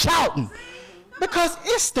ought to be shouting. Because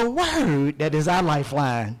it's the word that is our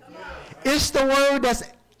lifeline. It's the word that's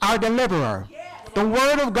our deliverer. The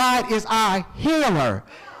word of God is our healer.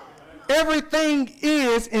 Everything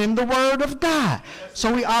is in the word of God.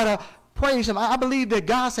 So we ought to praise him. I believe that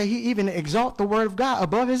God said he even exalt the word of God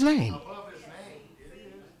above his name.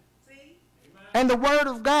 And the word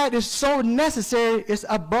of God is so necessary. It's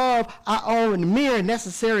above our own mere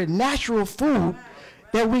necessary natural food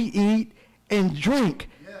that we eat and drink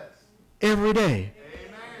every day.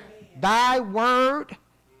 Thy word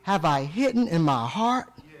have I hidden in my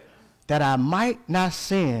heart that I might not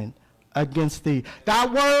sin against thee. Thy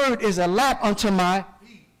word is a lamp unto my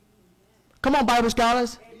feet. Come on, Bible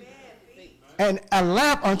scholars. And a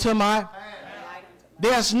lamp unto my.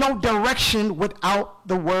 There's no direction without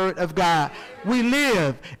the word of God. We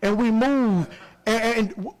live and we move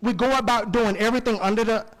and we go about doing everything under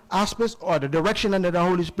the auspice or the direction under the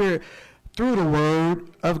Holy Spirit through the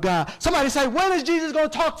word of God. Somebody say, when is Jesus going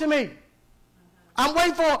to talk to me? I'm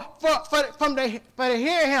waiting for to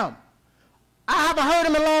hear him. I haven't heard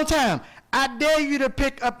him in a long time. I dare you to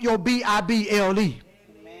pick up your Bible. Amen.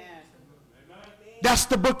 That's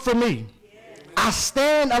the book for me. I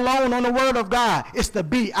stand alone on the word of God. It's the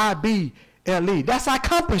Bible. That's our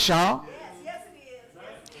compass, y'all. Yes, it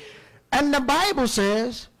is. And the Bible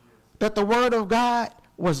says that the word of God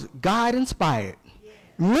was God inspired.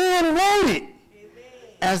 Men wrote it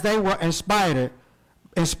as they were inspired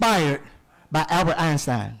by Albert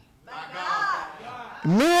Einstein.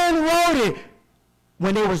 Men wrote it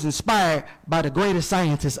when they was inspired by the greatest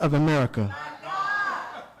scientists of America.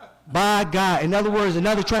 By God. In other words,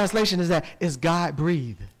 another translation is that it's God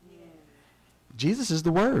breathed. Jesus is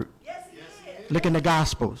the word. Look in the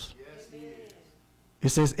Gospels. It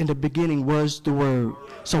says, in the beginning was the word.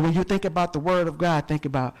 So when you think about the word of God, think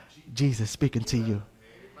about Jesus speaking to you.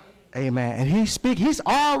 Amen. And he's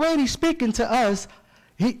already speaking to us.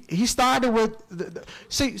 He started with,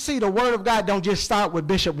 see, the word of God don't just start with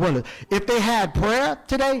Bishop Willis. If they had prayer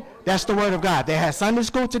today, that's the word of God. They had Sunday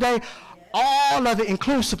school today, all of it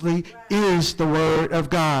inclusively is the word of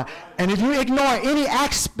God. And if you ignore any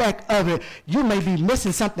aspect of it, you may be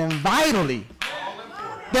missing something vitally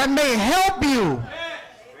that may help you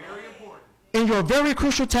in your very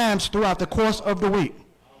crucial times throughout the course of the week.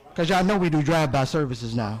 Because y'all know we do drive-by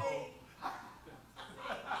services now.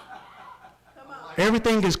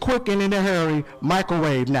 Everything is quick and in a hurry,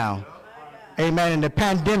 microwave now. Amen. And the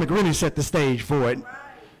pandemic really set the stage for it.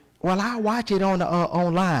 Well, I watch it on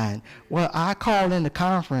online. Well, I called in the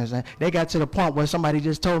conference, and they got to the point where somebody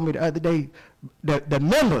just told me the other day, the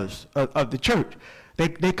members of the church,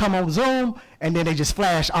 they come on Zoom, and then they just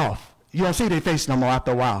flash off. You don't see their face no more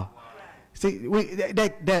after a while. See,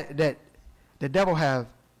 the devil have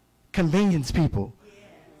convenience people.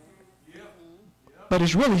 But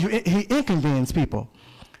it's really, he inconvenienced people.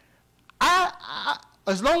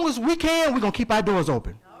 As long as we can, we're going to keep our doors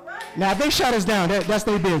open. Now, if they shut us down, that's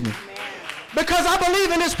their business. Because I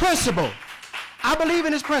believe in this principle. I believe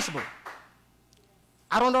in this principle.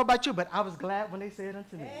 I don't know about you, but I was glad when they said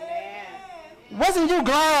unto me. Wasn't you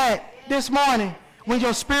glad this morning when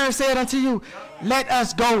your spirit said unto you, let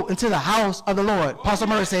us go into the house of the Lord? Pastor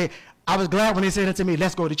Murray said, I was glad when they said unto me,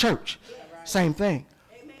 let's go to church. Same thing.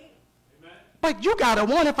 But you got to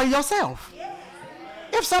want it for yourself.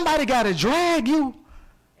 If somebody got to drag you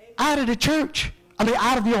out of the church,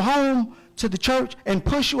 out of your home to the church and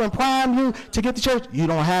push you and prime you to get to church, you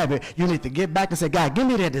don't have it. You need to get back and say, God, give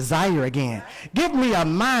me that desire again. Give me a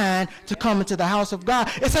mind to come into the house of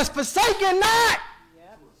God. It says, forsake ye not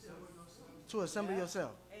to assemble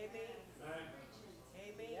yourself.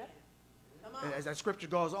 And as that scripture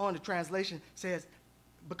goes on, the translation says,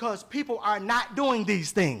 because people are not doing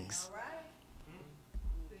these things.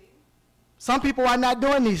 Some people are not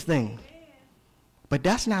doing these things. But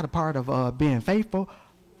that's not a part of being faithful.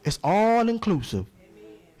 It's all inclusive.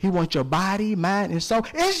 He wants your body, mind, and soul.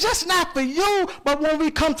 It's just not for you, but when we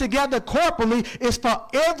come together corporately, it's for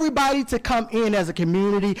everybody to come in as a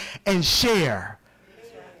community and share.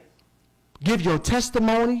 Give your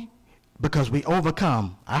testimony, because we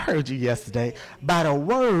overcome, I heard you yesterday, by the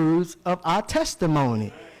words of our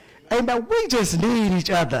testimony. Amen. We just need each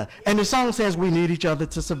other. And the song says we need each other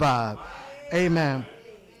to survive. Amen.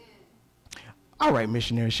 All right,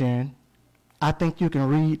 Missionary Sharon. I think you can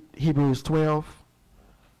read Hebrews 12.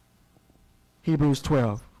 Hebrews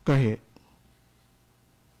 12. Go ahead.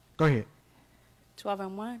 Go ahead.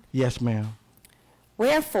 12:1. Yes, ma'am.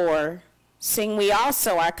 Wherefore, seeing we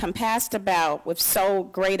also are compassed about with so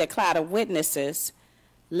great a cloud of witnesses,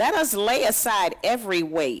 let us lay aside every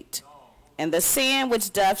weight and the sin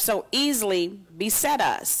which doth so easily beset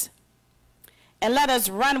us, and let us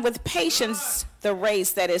run with patience the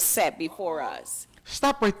race that is set before us.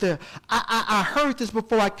 Stop right there. I heard this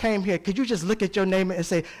before I came here. Could you just look at your neighbor and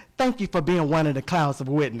say, thank you for being one of the clouds of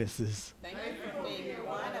witnesses? Thank you for being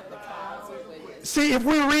one of the clouds of witnesses. See, if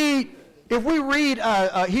we read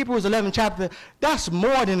Hebrews 11 chapter, that's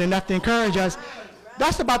more than enough to encourage us.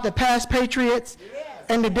 That's about the past patriots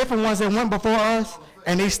and the different ones that went before us,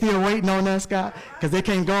 and they still waiting on us, God, because they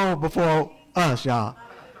can't go before us, y'all.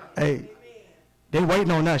 Hey, they waiting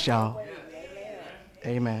on us, y'all.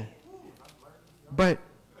 Amen. But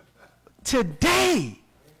today,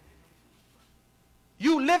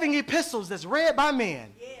 you living epistles that's read by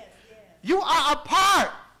men, you are a part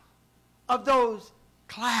of those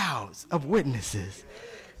clouds of witnesses,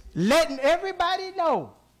 letting everybody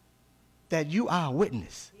know that you are a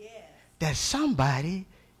witness, that somebody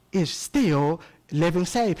is still living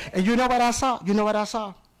saved. And you know what I saw? You know what I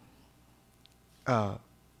saw?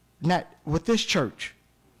 Not with this church.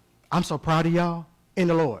 I'm so proud of y'all in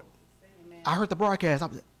the Lord. Amen. I heard the broadcast.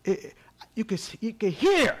 You could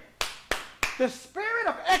hear the spirit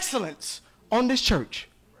of excellence on this church,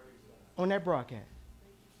 on that broadcast.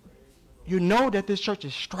 You know that this church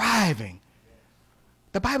is striving.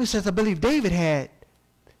 The Bible says, I believe David had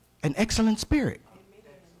an excellent spirit.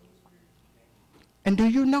 And do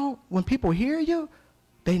you know, when people hear you,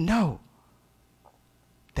 they know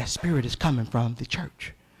that spirit is coming from the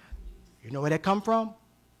church. You know where that come from?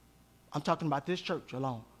 I'm talking about this church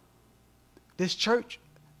alone. This church,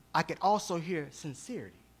 I could also hear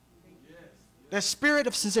sincerity. The spirit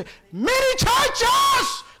of sincerity. Many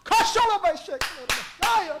churches,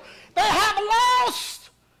 they have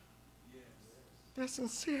lost their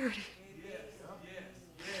sincerity.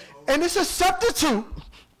 And it's a substitute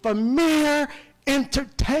for mere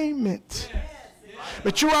entertainment.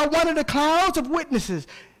 But you are one of the clouds of witnesses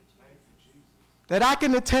that I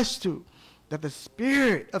can attest to, that the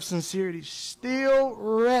spirit of sincerity still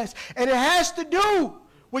rests. And it has to do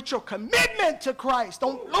with your commitment to Christ.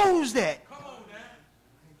 Don't lose that.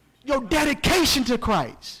 Your dedication to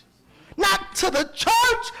Christ. Not to the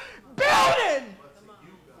church building.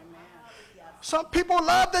 Some people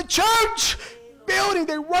love the church building.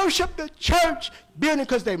 They worship the church building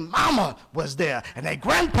because their mama was there and their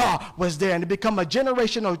grandpa was there, and it become a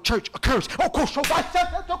generational church curse.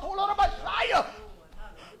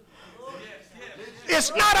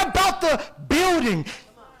 It's not about the building.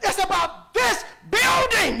 It's about this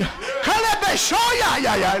building.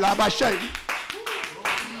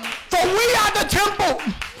 For we are the temple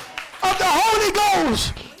of the Holy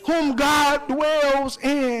Ghost, whom God dwells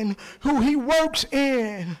in, who he works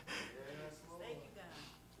in.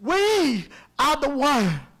 We are the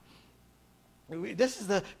one.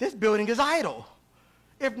 This building is idle.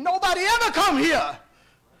 If nobody ever come here,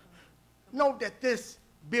 know that this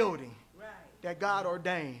building that God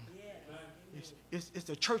ordained, it's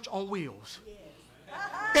a church on wheels.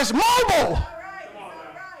 It's mobile.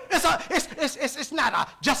 It's not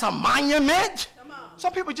just a monument.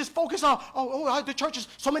 Some people just focus on, the church is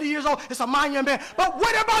so many years old, it's a monument. But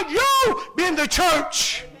what about you being the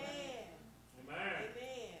church?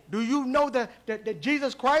 Do you know that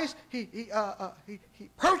Jesus Christ, he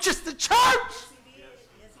purchased the church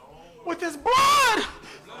with his blood?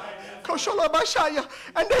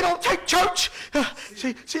 And they don't take church.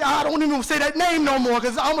 See, I don't even say that name no more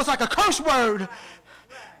because it's almost like a curse word.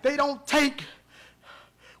 They don't take,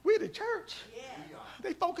 we're the church.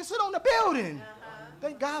 They focus it on the building.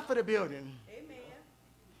 Thank God for the building.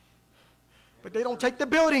 But they don't take the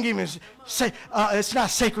building even. Say, it's not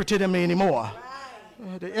sacred to them anymore.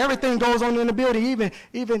 Everything goes on in the building,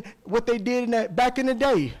 even what they did back in the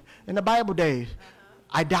day, in the Bible days.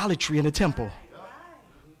 Idolatry in the temple.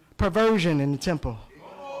 Perversion in the temple.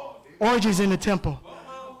 Orgies in the temple.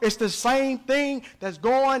 It's the same thing that's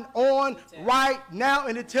going on right now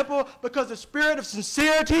in the temple because the spirit of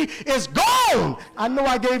sincerity is gone. I know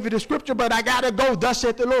I gave you the scripture, but I got to go. Thus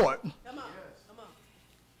saith the Lord.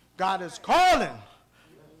 God is calling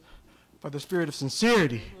for the spirit of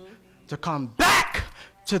sincerity to come back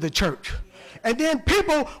to the church. And then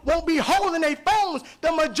people won't be holding their phones.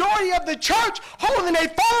 The majority of the church holding their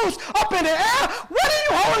phones up in the air. What are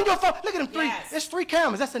you holding your phone? Look at them three. Yes. It's 3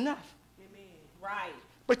 cameras. That's enough. Amen. Right.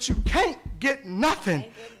 But you can't get nothing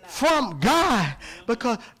from God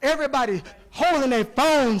because everybody holding their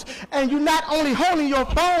phones, and you're not only holding your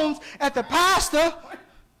phones at the pastor,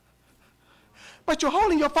 but you're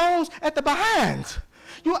holding your phones at the behinds.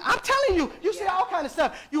 I'm telling you, you see all kind of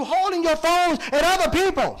stuff. You're holding your phones at other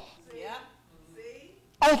people.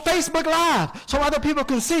 On Facebook Live so other people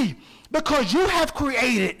can see, because you have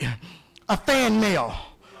created a fan mail.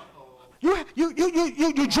 You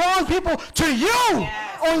drawing people to you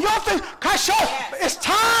on your face. It's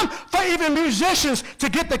time for even musicians to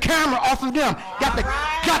get the camera off of them. Got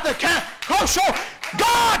the camera.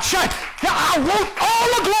 God said, I want all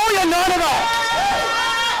the glory and none at all.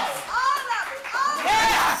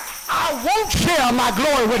 I won't share my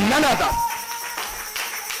glory with none other.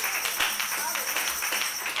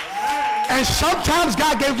 And sometimes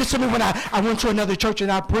God gave this to me when I went to another church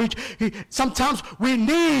and I preached. Sometimes we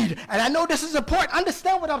need, and I know this is important,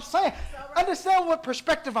 understand what I'm saying. Understand what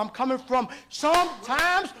perspective I'm coming from.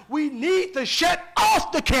 Sometimes we need to shut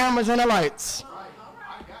off the cameras and the lights.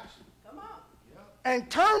 And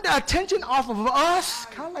turn the attention off of us.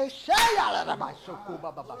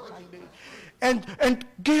 And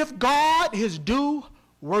give God his due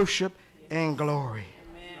worship and glory.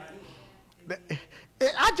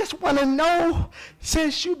 I just want to know,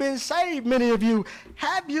 since you've been saved, many of you,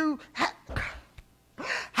 have you,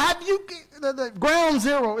 the ground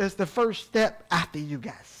zero is the first step after you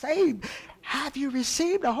got saved. Have you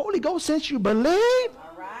received the Holy Ghost since you believe?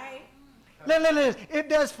 All right. Listen, if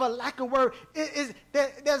there's, for lack of word,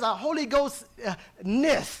 there's a Holy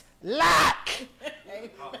Ghost-ness, lack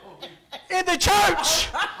in the church.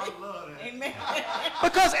 Amen.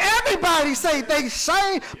 Because everybody say they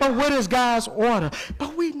saved, but what is God's order?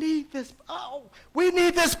 But we need this, we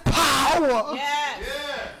need this power. Yes.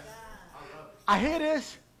 I hear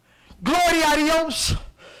this. Gloria a Dios.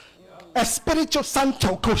 Espíritu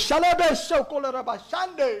Santo.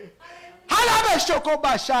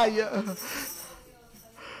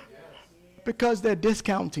 Because they're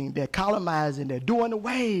discounting, they're colonizing, they're doing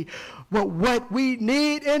away. But what we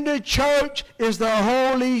need in the church is the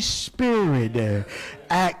Holy Spirit.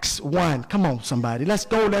 Acts 1. Come on, somebody. Let's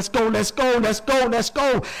go, let's go, let's go, let's go, let's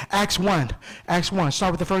go. Acts 1. Acts 1.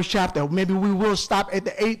 Start with the first chapter. Maybe we will stop at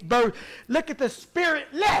the 8th verse. Look at the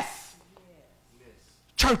spiritless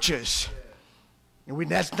churches. And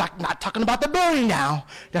that's not talking about the building now.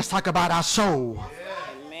 Let's talk about our soul.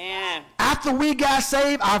 Amen. After we got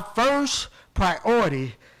saved, our first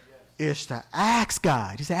priority is to ask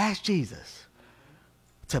God. He said, ask Jesus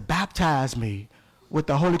to baptize me with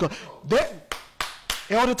the Holy Ghost.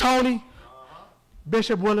 Elder Tony,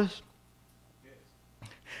 Bishop Willis,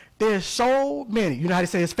 there's so many. You know how they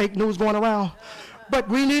say there's fake news going around? But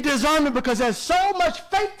we need discernment because there's so much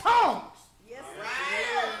fake tongues. Yes,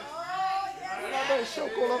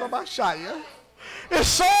 There's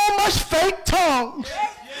so much fake tongues.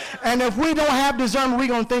 And if we don't have discernment, we're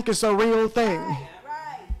going to think it's a real thing.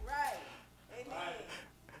 Right. Amen.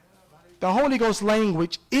 The Holy Ghost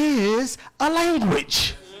language is a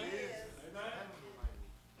language.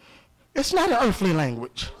 It's not an earthly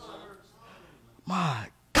language. My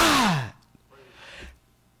God.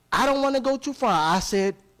 I don't want to go too far. I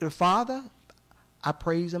said, the Father, I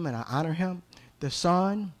praise him and I honor him, the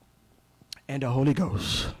Son, and the Holy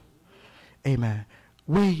Ghost. Amen.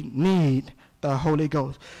 We need the Holy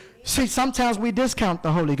Ghost. See, sometimes we discount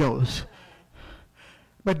the Holy Ghost.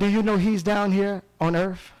 But do you know he's down here on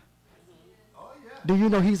earth? Do you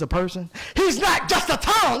know he's a person? He's not just a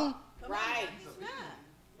tongue. Right.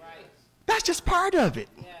 That's just part of it.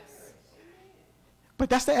 Yes. But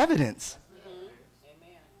that's the evidence.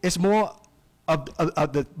 Amen. It's more of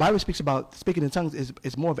the Bible speaks about speaking in tongues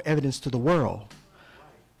is more of evidence to the world.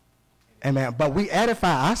 Amen. But we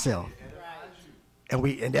edify ourselves.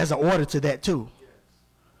 And there's an order to that too.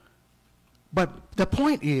 But the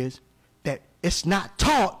point is that it's not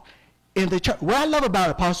taught in the church. What I love about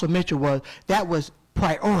Apostle Mitchell was that was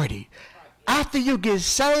priority. After you get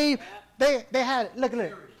saved, they had, look at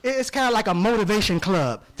it. It's kind of like a motivation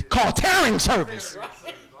club called tearing service.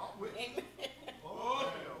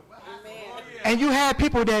 And you had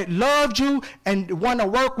people that loved you and want to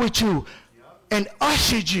work with you and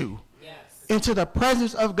ushered you into the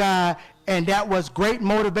presence of God. And that was great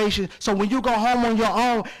motivation. So when you go home on your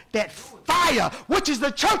own, that fire, which is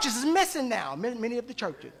the churches, is missing now, many of the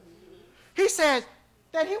churches. He says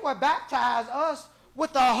that he would baptize us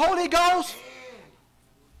with the Holy Ghost,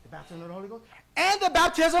 the baptism of the Holy Ghost, and the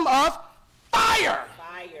baptism of fire.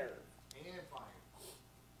 Fire.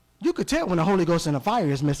 You could tell when the Holy Ghost and the fire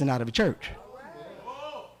is missing out of the church.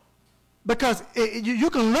 Because you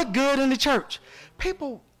can look good in the church.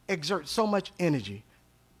 People exert so much energy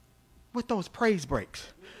with those praise breaks.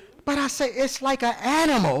 But I say it's like an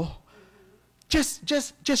animal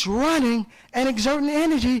just running and exerting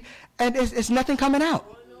energy, and it's nothing coming out.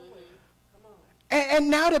 And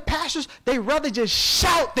now the pastors, they rather just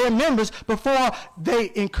shout their members before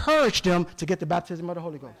they encourage them to get the baptism of the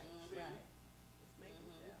Holy Ghost.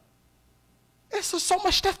 It's just so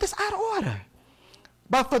much stuff that's out of order.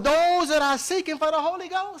 But for those that are seeking for the Holy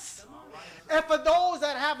Ghost, and for those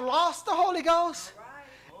that have lost the Holy Ghost,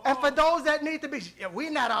 and for those that need to be,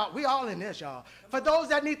 we all in this, y'all. For those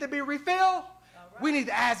that need to be refilled, we need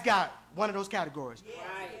to ask God one of those categories.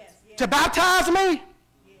 To baptize me,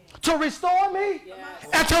 to restore me,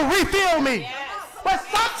 and to refill me. But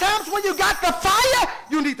sometimes when you got the fire,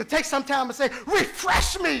 you need to take some time and say,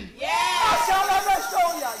 refresh me.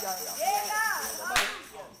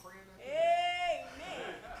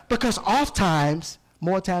 Because oftentimes,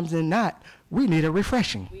 more times than not, we need a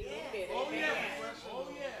refreshing.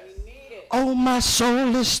 Oh, my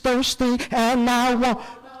soul is thirsty and I want.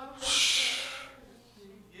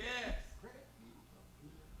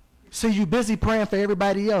 See, you busy praying for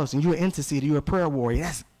everybody else and you're an intercessor, you're a prayer warrior.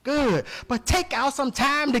 That's good. But take out some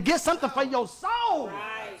time to get something for your soul.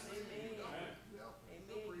 Right.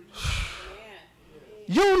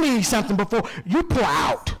 You need something before you pour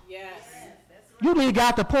out. Yes. You need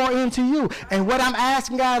God to pour into you. And what I'm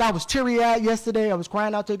asking God, I was teary-eyed yesterday. I was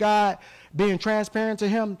crying out to God, being transparent to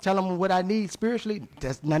him, telling him what I need spiritually.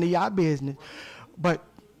 That's none of y'all business. But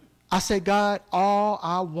I said, God, all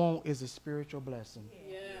I want is a spiritual blessing.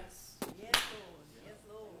 Yes. Yes, Lord. Yes,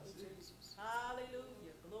 Lord.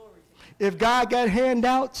 Hallelujah. Glory to God. If God got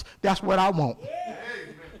handouts, that's what I want. Yeah.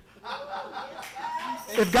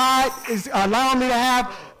 If God is allowing me to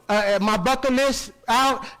have my bucket list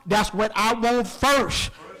out, that's what I want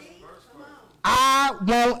first. I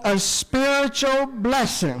want a spiritual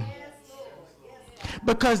blessing.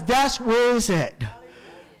 Because that's where it's at.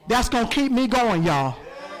 That's going to keep me going, y'all.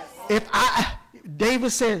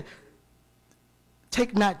 David said,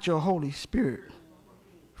 take not your Holy Spirit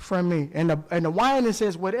from me. And the wine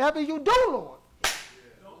says, whatever you do, Lord,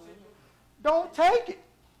 don't take it.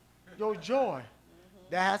 Your joy.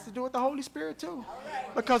 That has to do with the Holy Spirit too.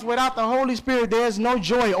 Because without the Holy Spirit, there's no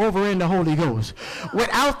joy over in the Holy Ghost.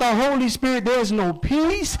 Without the Holy Spirit, there's no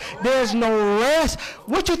peace. There's no rest.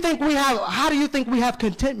 What you think we have? How do you think we have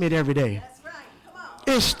contentment every day?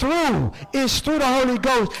 It's through the Holy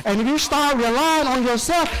Ghost. And if you start relying on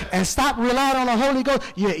yourself and stop relying on the Holy Ghost,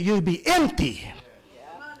 you'll be empty.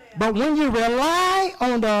 But when you rely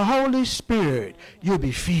on the Holy Spirit, you'll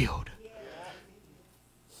be filled.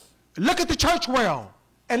 Look at the church world.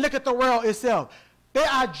 And look at the world itself. They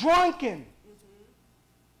are drunken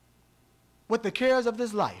with the cares of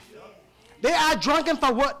this life. They are drunken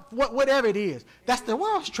for whatever it is. That's the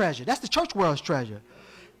world's treasure. That's the church world's treasure.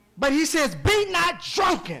 But he says, be not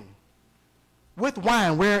drunken with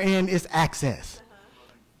wine wherein is access.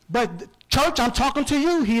 But church, I'm talking to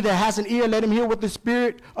you. He that has an ear, let him hear what the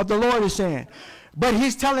Spirit of the Lord is saying. But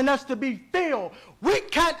he's telling us to be filled. We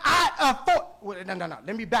cannot afford. No.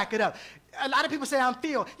 Let me back it up. A lot of people say I'm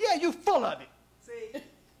filled. Yeah, you full of it. See?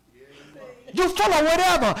 You full of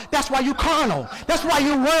whatever. That's why you carnal. That's why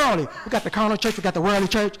you worldly. We got the carnal church. We got the worldly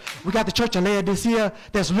church. We got the church in Laodicea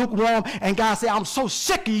that's lukewarm. And God said, I'm so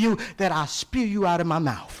sick of you that I spew you out of my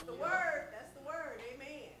mouth. The word. That's the word.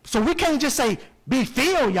 Amen. So we can't just say, be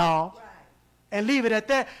filled, y'all, right, and leave it at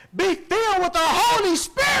that. Be filled with the Holy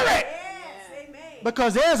Spirit.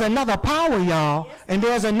 Because there's another power, y'all, and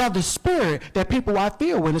there's another spirit that people are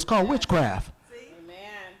filled with. It's called witchcraft. Amen.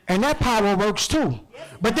 And that power works too.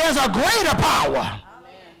 But there's a greater power. Amen.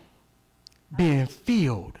 Being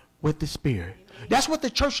filled with the Spirit. That's what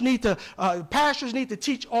the church needs to, pastors need to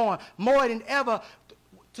teach on more than ever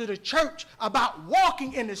to the church about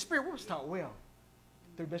walking in the Spirit. We was taught well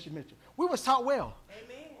through Bishop Mitchell. We was taught well.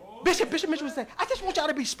 Amen. Bishop Mitchell was saying, I just want y'all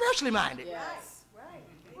to be spiritually minded. Yes.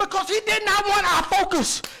 Because he did not want our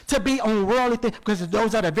focus to be on worldly things, because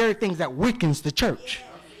those are the very things that weakens the church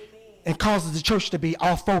and causes the church to be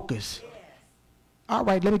off focus. All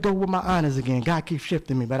right, let me go with my honors again. God keeps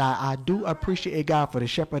shifting me, but I do appreciate God for the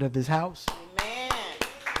shepherd of this house. Amen.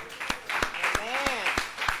 Amen.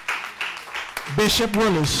 Bishop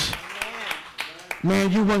Willis. Amen.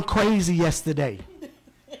 Man, you went crazy yesterday.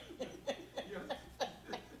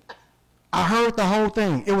 I heard the whole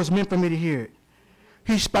thing. It was meant for me to hear it.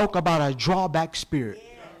 He spoke about a drawback spirit.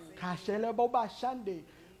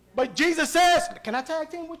 But Jesus says, can I tag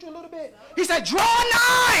team with you a little bit? He said, draw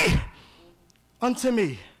nigh unto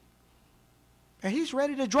me. And he's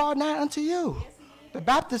ready to draw nigh unto you. The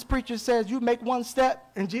Baptist preacher says, you make one step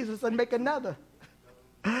and Jesus will make another.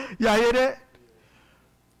 Y'all hear that?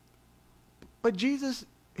 But Jesus,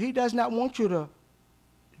 he does not want you to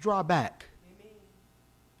draw back,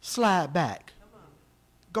 slide back,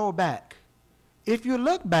 go back. If you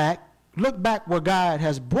look back where God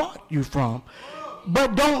has brought you from,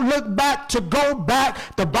 but don't look back to go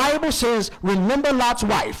back. The Bible says, remember Lot's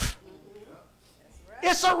wife.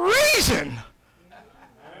 It's a reason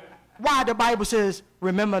why the Bible says,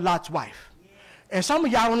 remember Lot's wife. And some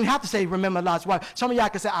of y'all don't even have to say, remember Lot's wife. Some of y'all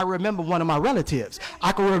can say, I remember one of my relatives.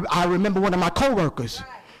 I remember one of my co-workers.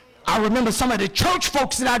 I remember some of the church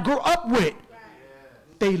folks that I grew up with.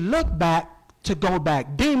 They look back to go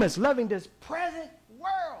back. Demas loving this present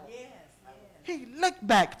world. Yes. He looked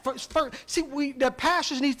back. First, see, the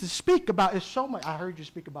pastors need to speak about it so much. I heard you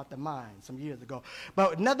speak about the mind some years ago.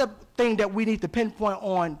 But another thing that we need to pinpoint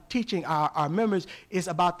on teaching our members is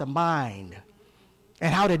about the mind.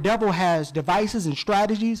 and how the devil has devices and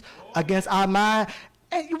strategies against our mind.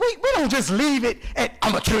 And we don't just leave it and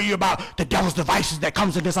I'm going to tell you about the devil's devices that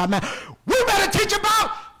comes against our mind. We better teach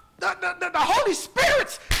about the Holy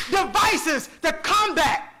Spirit's devices to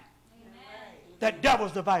combat that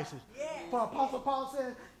devil's devices. For Apostle Paul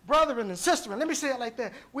says, brethren and sisters, let me say it like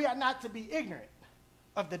that, we are not to be ignorant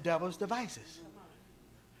of the devil's devices.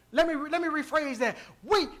 Let me rephrase that.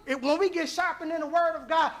 When we get sharpened in the word of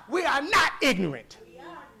God, we are not ignorant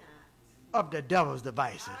of the devil's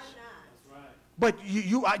devices. But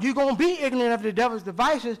you're going to be ignorant of the devil's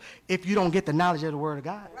devices if you don't get the knowledge of the word of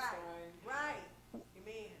God. Right.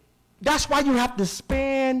 Amen. That's why you have to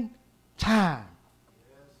spend time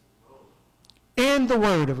in the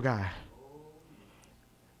word of God.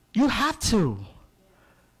 You have to.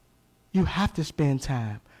 You have to spend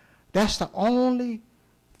time. That's the only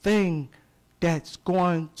thing that's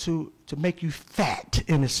going to make you fat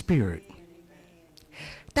in the spirit.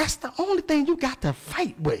 That's the only thing you got to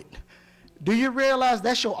fight with. Do you realize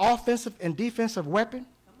that's your offensive and defensive weapon?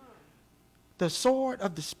 The sword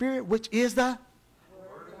of the Spirit, which is the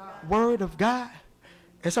Word of God.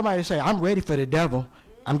 And somebody say, I'm ready for the devil.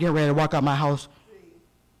 I'm getting ready to walk out my house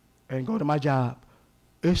and go to my job.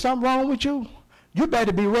 If something wrong with you, you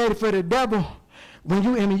better be ready for the devil when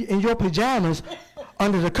you in your pajamas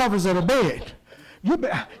under the covers of the bed. Do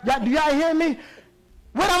y'all hear me?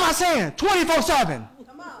 What am I saying? 24/7.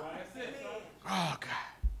 Come on. Oh, God.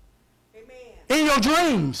 In your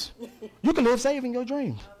dreams. You can live safe in your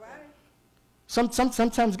dreams. All right.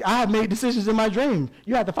 Sometimes I have made decisions in my dreams.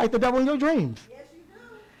 You have to fight the devil in your dreams. Yes, you do.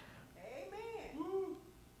 Amen.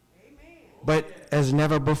 Amen. But as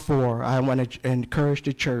never before, I want to encourage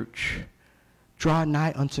the church, draw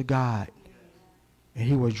nigh unto God, and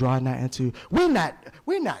he will draw nigh unto. We're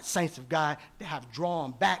not saints of God that have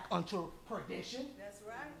drawn back unto perdition. That's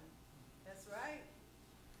right. That's right.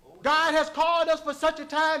 God has called us for such a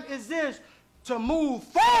time as this to move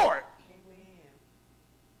forward,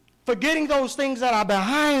 forgetting those things that are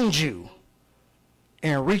behind you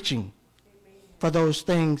and reaching for those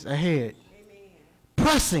things ahead.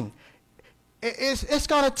 Pressing. It's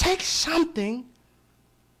going to take something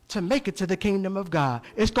to make it to the kingdom of God.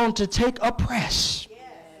 It's going to take a press.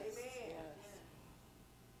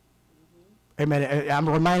 Amen. I'm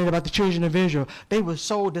reminded about the children of Israel. They were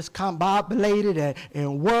so discombobulated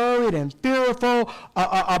and worried and fearful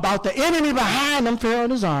about the enemy behind them, Pharaoh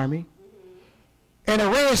and his army, and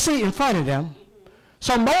the Red Sea in front of them.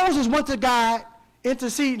 So Moses went to God,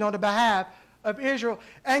 interceding on the behalf of Israel,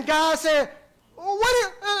 and God said,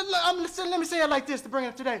 let me say it like this to bring it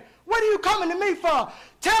up today. What are you coming to me for?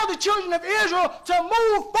 Tell the children of Israel to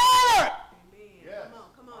move forward. Yes.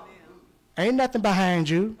 Come on now. Ain't nothing behind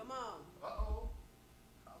you. Come on.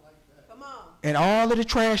 And all of the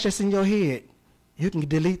trash that's in your head, you can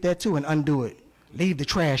delete that too and undo it. Leave the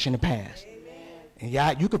trash in the past. Amen. And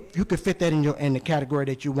yeah, you could fit that in the category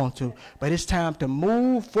that you want to. But it's time to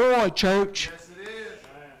move forward, church. Yes, it is.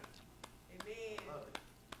 Amen.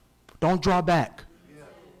 Don't draw back,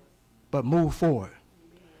 but move forward.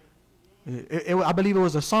 I believe it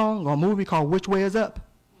was a song or a movie called Which Way Is Up?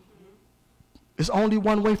 It's only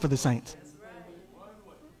one way for the saints.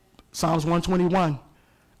 Psalms 121.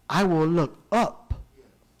 I will look up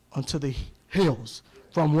unto the hills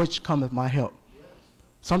from which cometh my help.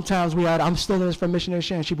 Sometimes I'm still in this from Missionary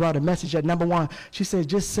Sharon. She brought a message at number 1. She said,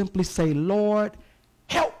 just simply say, Lord,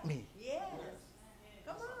 help me. Yes.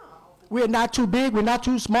 Come on. We're not too big. We're not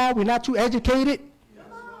too small. We're not too educated.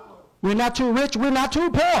 We're not too rich. We're not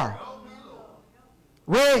too poor.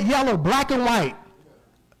 Red, yellow, black, and white.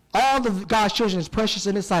 All of God's children is precious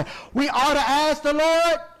in his sight. We ought to ask the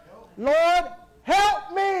Lord, Lord,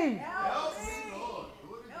 help me. Help me.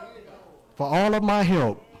 For all of my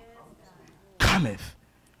help cometh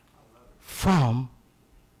from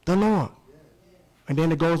the Lord. And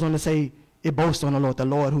then it goes on to say, it boasts on the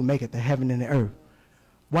Lord who maketh the heaven and the earth.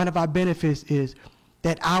 One of our benefits is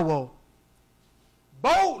that I will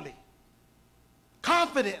boldly,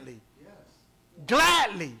 confidently,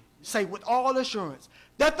 gladly say with all assurance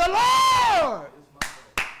that the Lord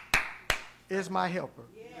is my helper.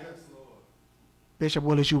 Bishop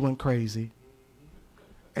Willis, you went crazy.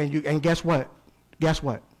 And guess what? Guess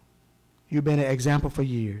what? You've been an example for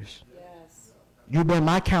years. Yes. You've been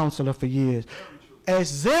my counselor for years. As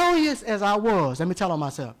zealous as I was, let me tell on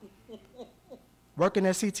myself. Working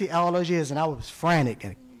at CT all those years, and I was frantic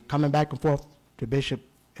and coming back and forth to Bishop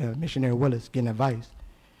Missionary Willis getting advice.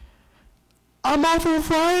 I'm off on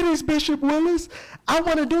Fridays, Bishop Willis. I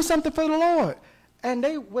want to do something for the Lord. And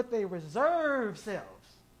they, with their reserved selves,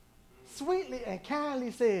 sweetly and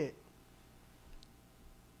kindly said,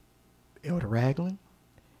 Elder Ragland,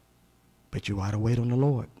 But you ought to wait on the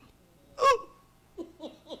Lord.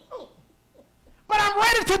 But I'm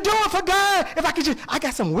ready to do it for God. If I could just, I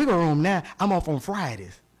got some wiggle room now. I'm off on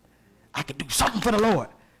Fridays. I could do something for the Lord.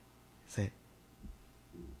 Say,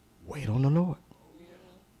 wait on the Lord.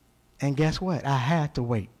 And guess what? I had to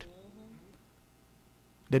wait.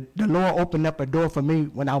 The Lord opened up a door for me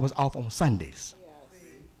when I was off on Sundays.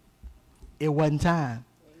 It wasn't time.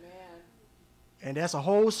 And that's a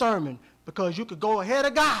whole sermon, because you could go ahead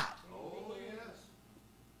of God.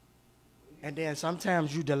 And then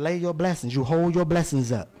sometimes you delay your blessings. You hold your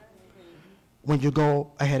blessings up when you go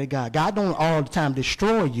ahead of God. God don't all the time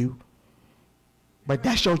destroy you, but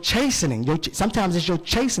that's your chastening. Sometimes it's your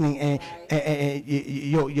chastening and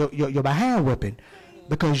your behind whipping,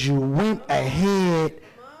 because you went ahead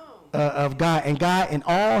of God, and God in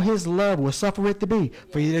all his love will suffer it to be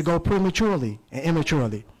for you to go prematurely and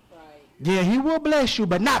immaturely. Yeah, he will bless you,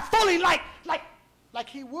 but not fully like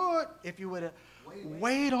he would if you would have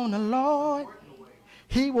wait on the Lord.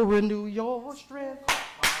 He will renew your strength.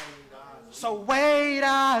 So wait,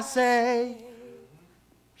 I say.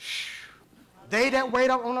 They that wait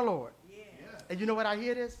on the Lord. And you know what I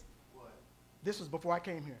hear this? This was before I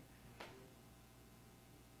came here.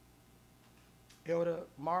 Elder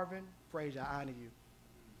Marvin Frazier, I honor you.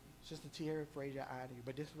 Sister Tierra Frazier, I honor you.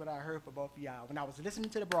 But this is what I heard for both of y'all. When I was listening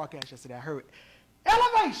to the broadcast yesterday, I heard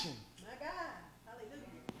elevation. My God.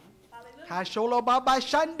 Hallelujah. Hallelujah. By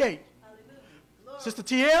Sunday. Sister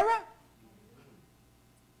Tierra,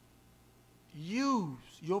 use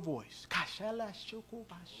your voice.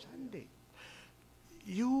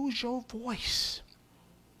 Use your voice.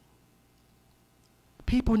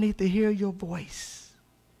 People need to hear your voice.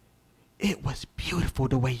 It was beautiful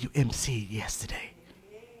the way you emceed yesterday.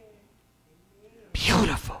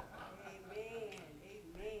 Beautiful.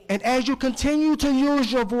 And as you continue to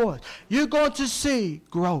use your voice, you're going to see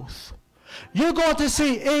growth. You're going to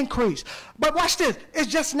see increase. But watch this.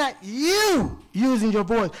 It's just not you using your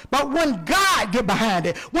voice. But when God get behind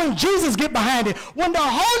it, when Jesus get behind it, when the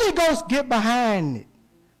Holy Ghost get behind it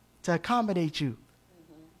to accommodate you,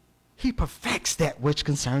 he perfects that which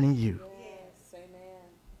concerning you. Yes, amen.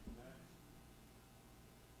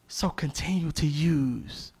 So continue to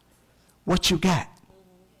use what you got.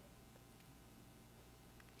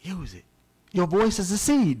 Use it. Your voice is a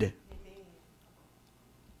seed.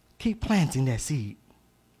 Keep planting that seed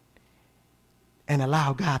and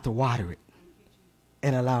allow God to water it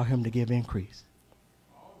and allow him to give increase.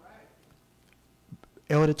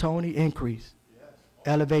 Elder Tony, increase.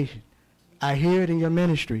 Elevation. I hear it in your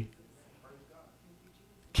ministry.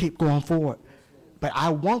 Keep going forward. But I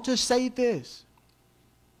want to say this.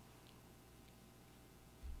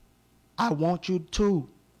 I want you two,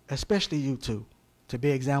 especially you two, to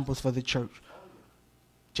be examples for the church.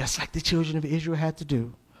 Just like the children of Israel had to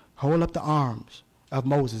do. Hold up the arms of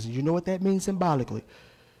Moses. And you know what that means symbolically.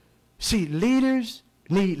 See, leaders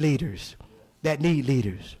need leaders that need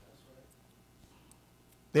leaders.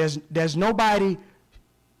 There's nobody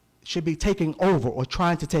should be taking over or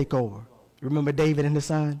trying to take over. Remember David and his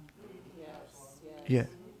son? Yes. Yeah.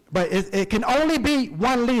 But it can only be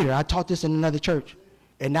one leader. I taught this in another church.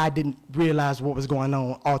 And I didn't realize what was going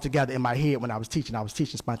on altogether in my head when I was teaching. I was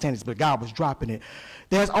teaching spontaneous, but God was dropping it.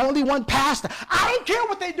 There's only one pastor. I don't care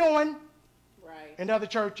what they're doing in other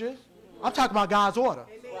churches. I'm talking about God's order.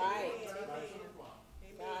 Right.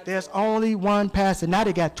 There's only one pastor. Now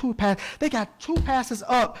they got two pastors. They got two pastors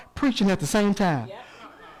up preaching at the same time. Yep.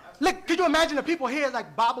 Look, could you imagine the people here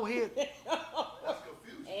like bobblehead?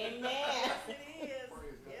 Amen.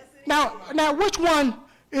 Now, which one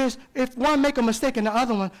is, if one make a mistake and the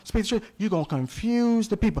other one speaks the truth, you're going to confuse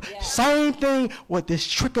the people. Yeah. Same thing with this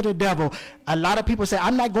trick of the devil. A lot of people say,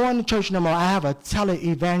 I'm not going to church no more. I have a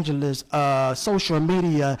televangelist, social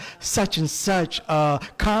media, such and such,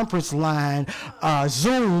 conference line,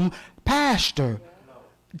 Zoom, pastor.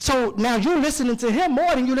 So now you're listening to him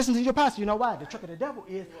more than you listen to your pastor. You know why? The trick of the devil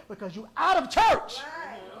is because you're out of church.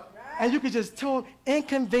 Right. And you can just tune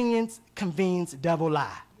inconvenience, convenes, devil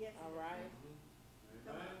lie.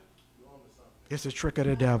 It's a trick of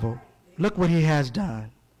the devil. Look what he has done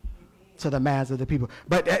to the minds of the people.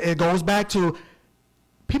 But it goes back to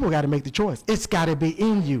people got to make the choice. It's got to be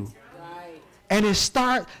in you. Right. And it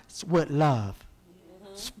starts with love.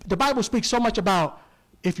 Mm-hmm. The Bible speaks so much about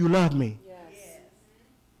if you love me. Yes.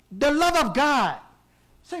 The love of God.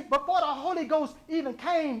 See, before the Holy Ghost even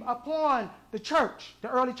came upon the church, the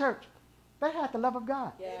early church, they had the love of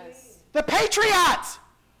God. Yes. The patriots.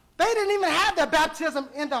 They didn't even have the baptism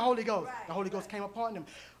in the Holy Ghost. Right. The Holy Ghost came upon them.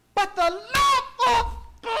 But the love of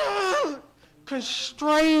God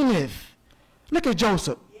constraineth. Look at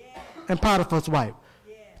Joseph and Potiphar's wife.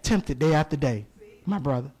 tempted day after day. My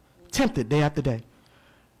brother, tempted day after day.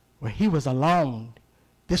 Where he was alone.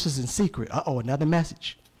 This was in secret. Uh-oh, another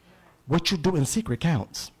message. What you do in secret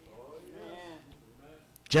counts.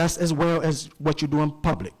 Just as well as what you do in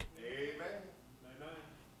public.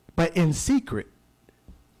 But in secret,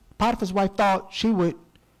 Potiphar's wife thought she would,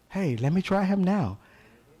 hey, let me try him now.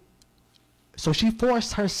 So she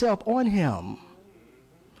forced herself on him.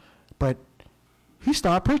 But he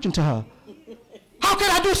started preaching to her. How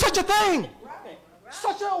can I do such a thing?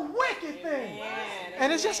 Such a wicked thing.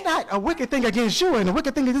 And it's just not a wicked thing against you and a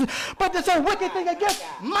wicked thing against, but it's a wicked thing against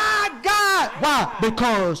my God. Why?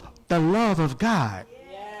 Because the love of God,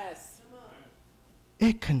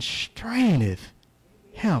 it constraineth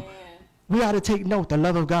him. We ought to take note. The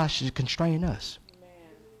love of God should constrain us.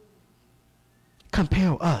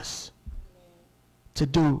 Compel us to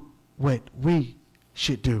do what we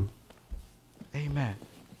should do. Amen.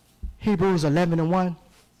 Hebrews 11:1.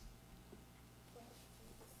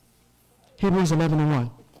 Hebrews 11:1. Amen.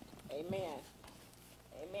 Amen.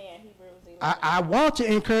 Hebrews 11. I want to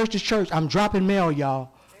encourage the church. I'm dropping mail, y'all.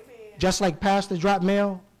 Just like Pastor dropped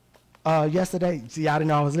mail yesterday. See, I didn't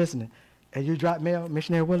know I was listening. And you dropped mail,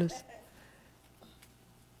 Missionary Willis?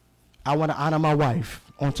 I want to honor my wife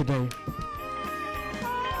on today.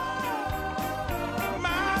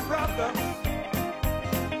 My brother.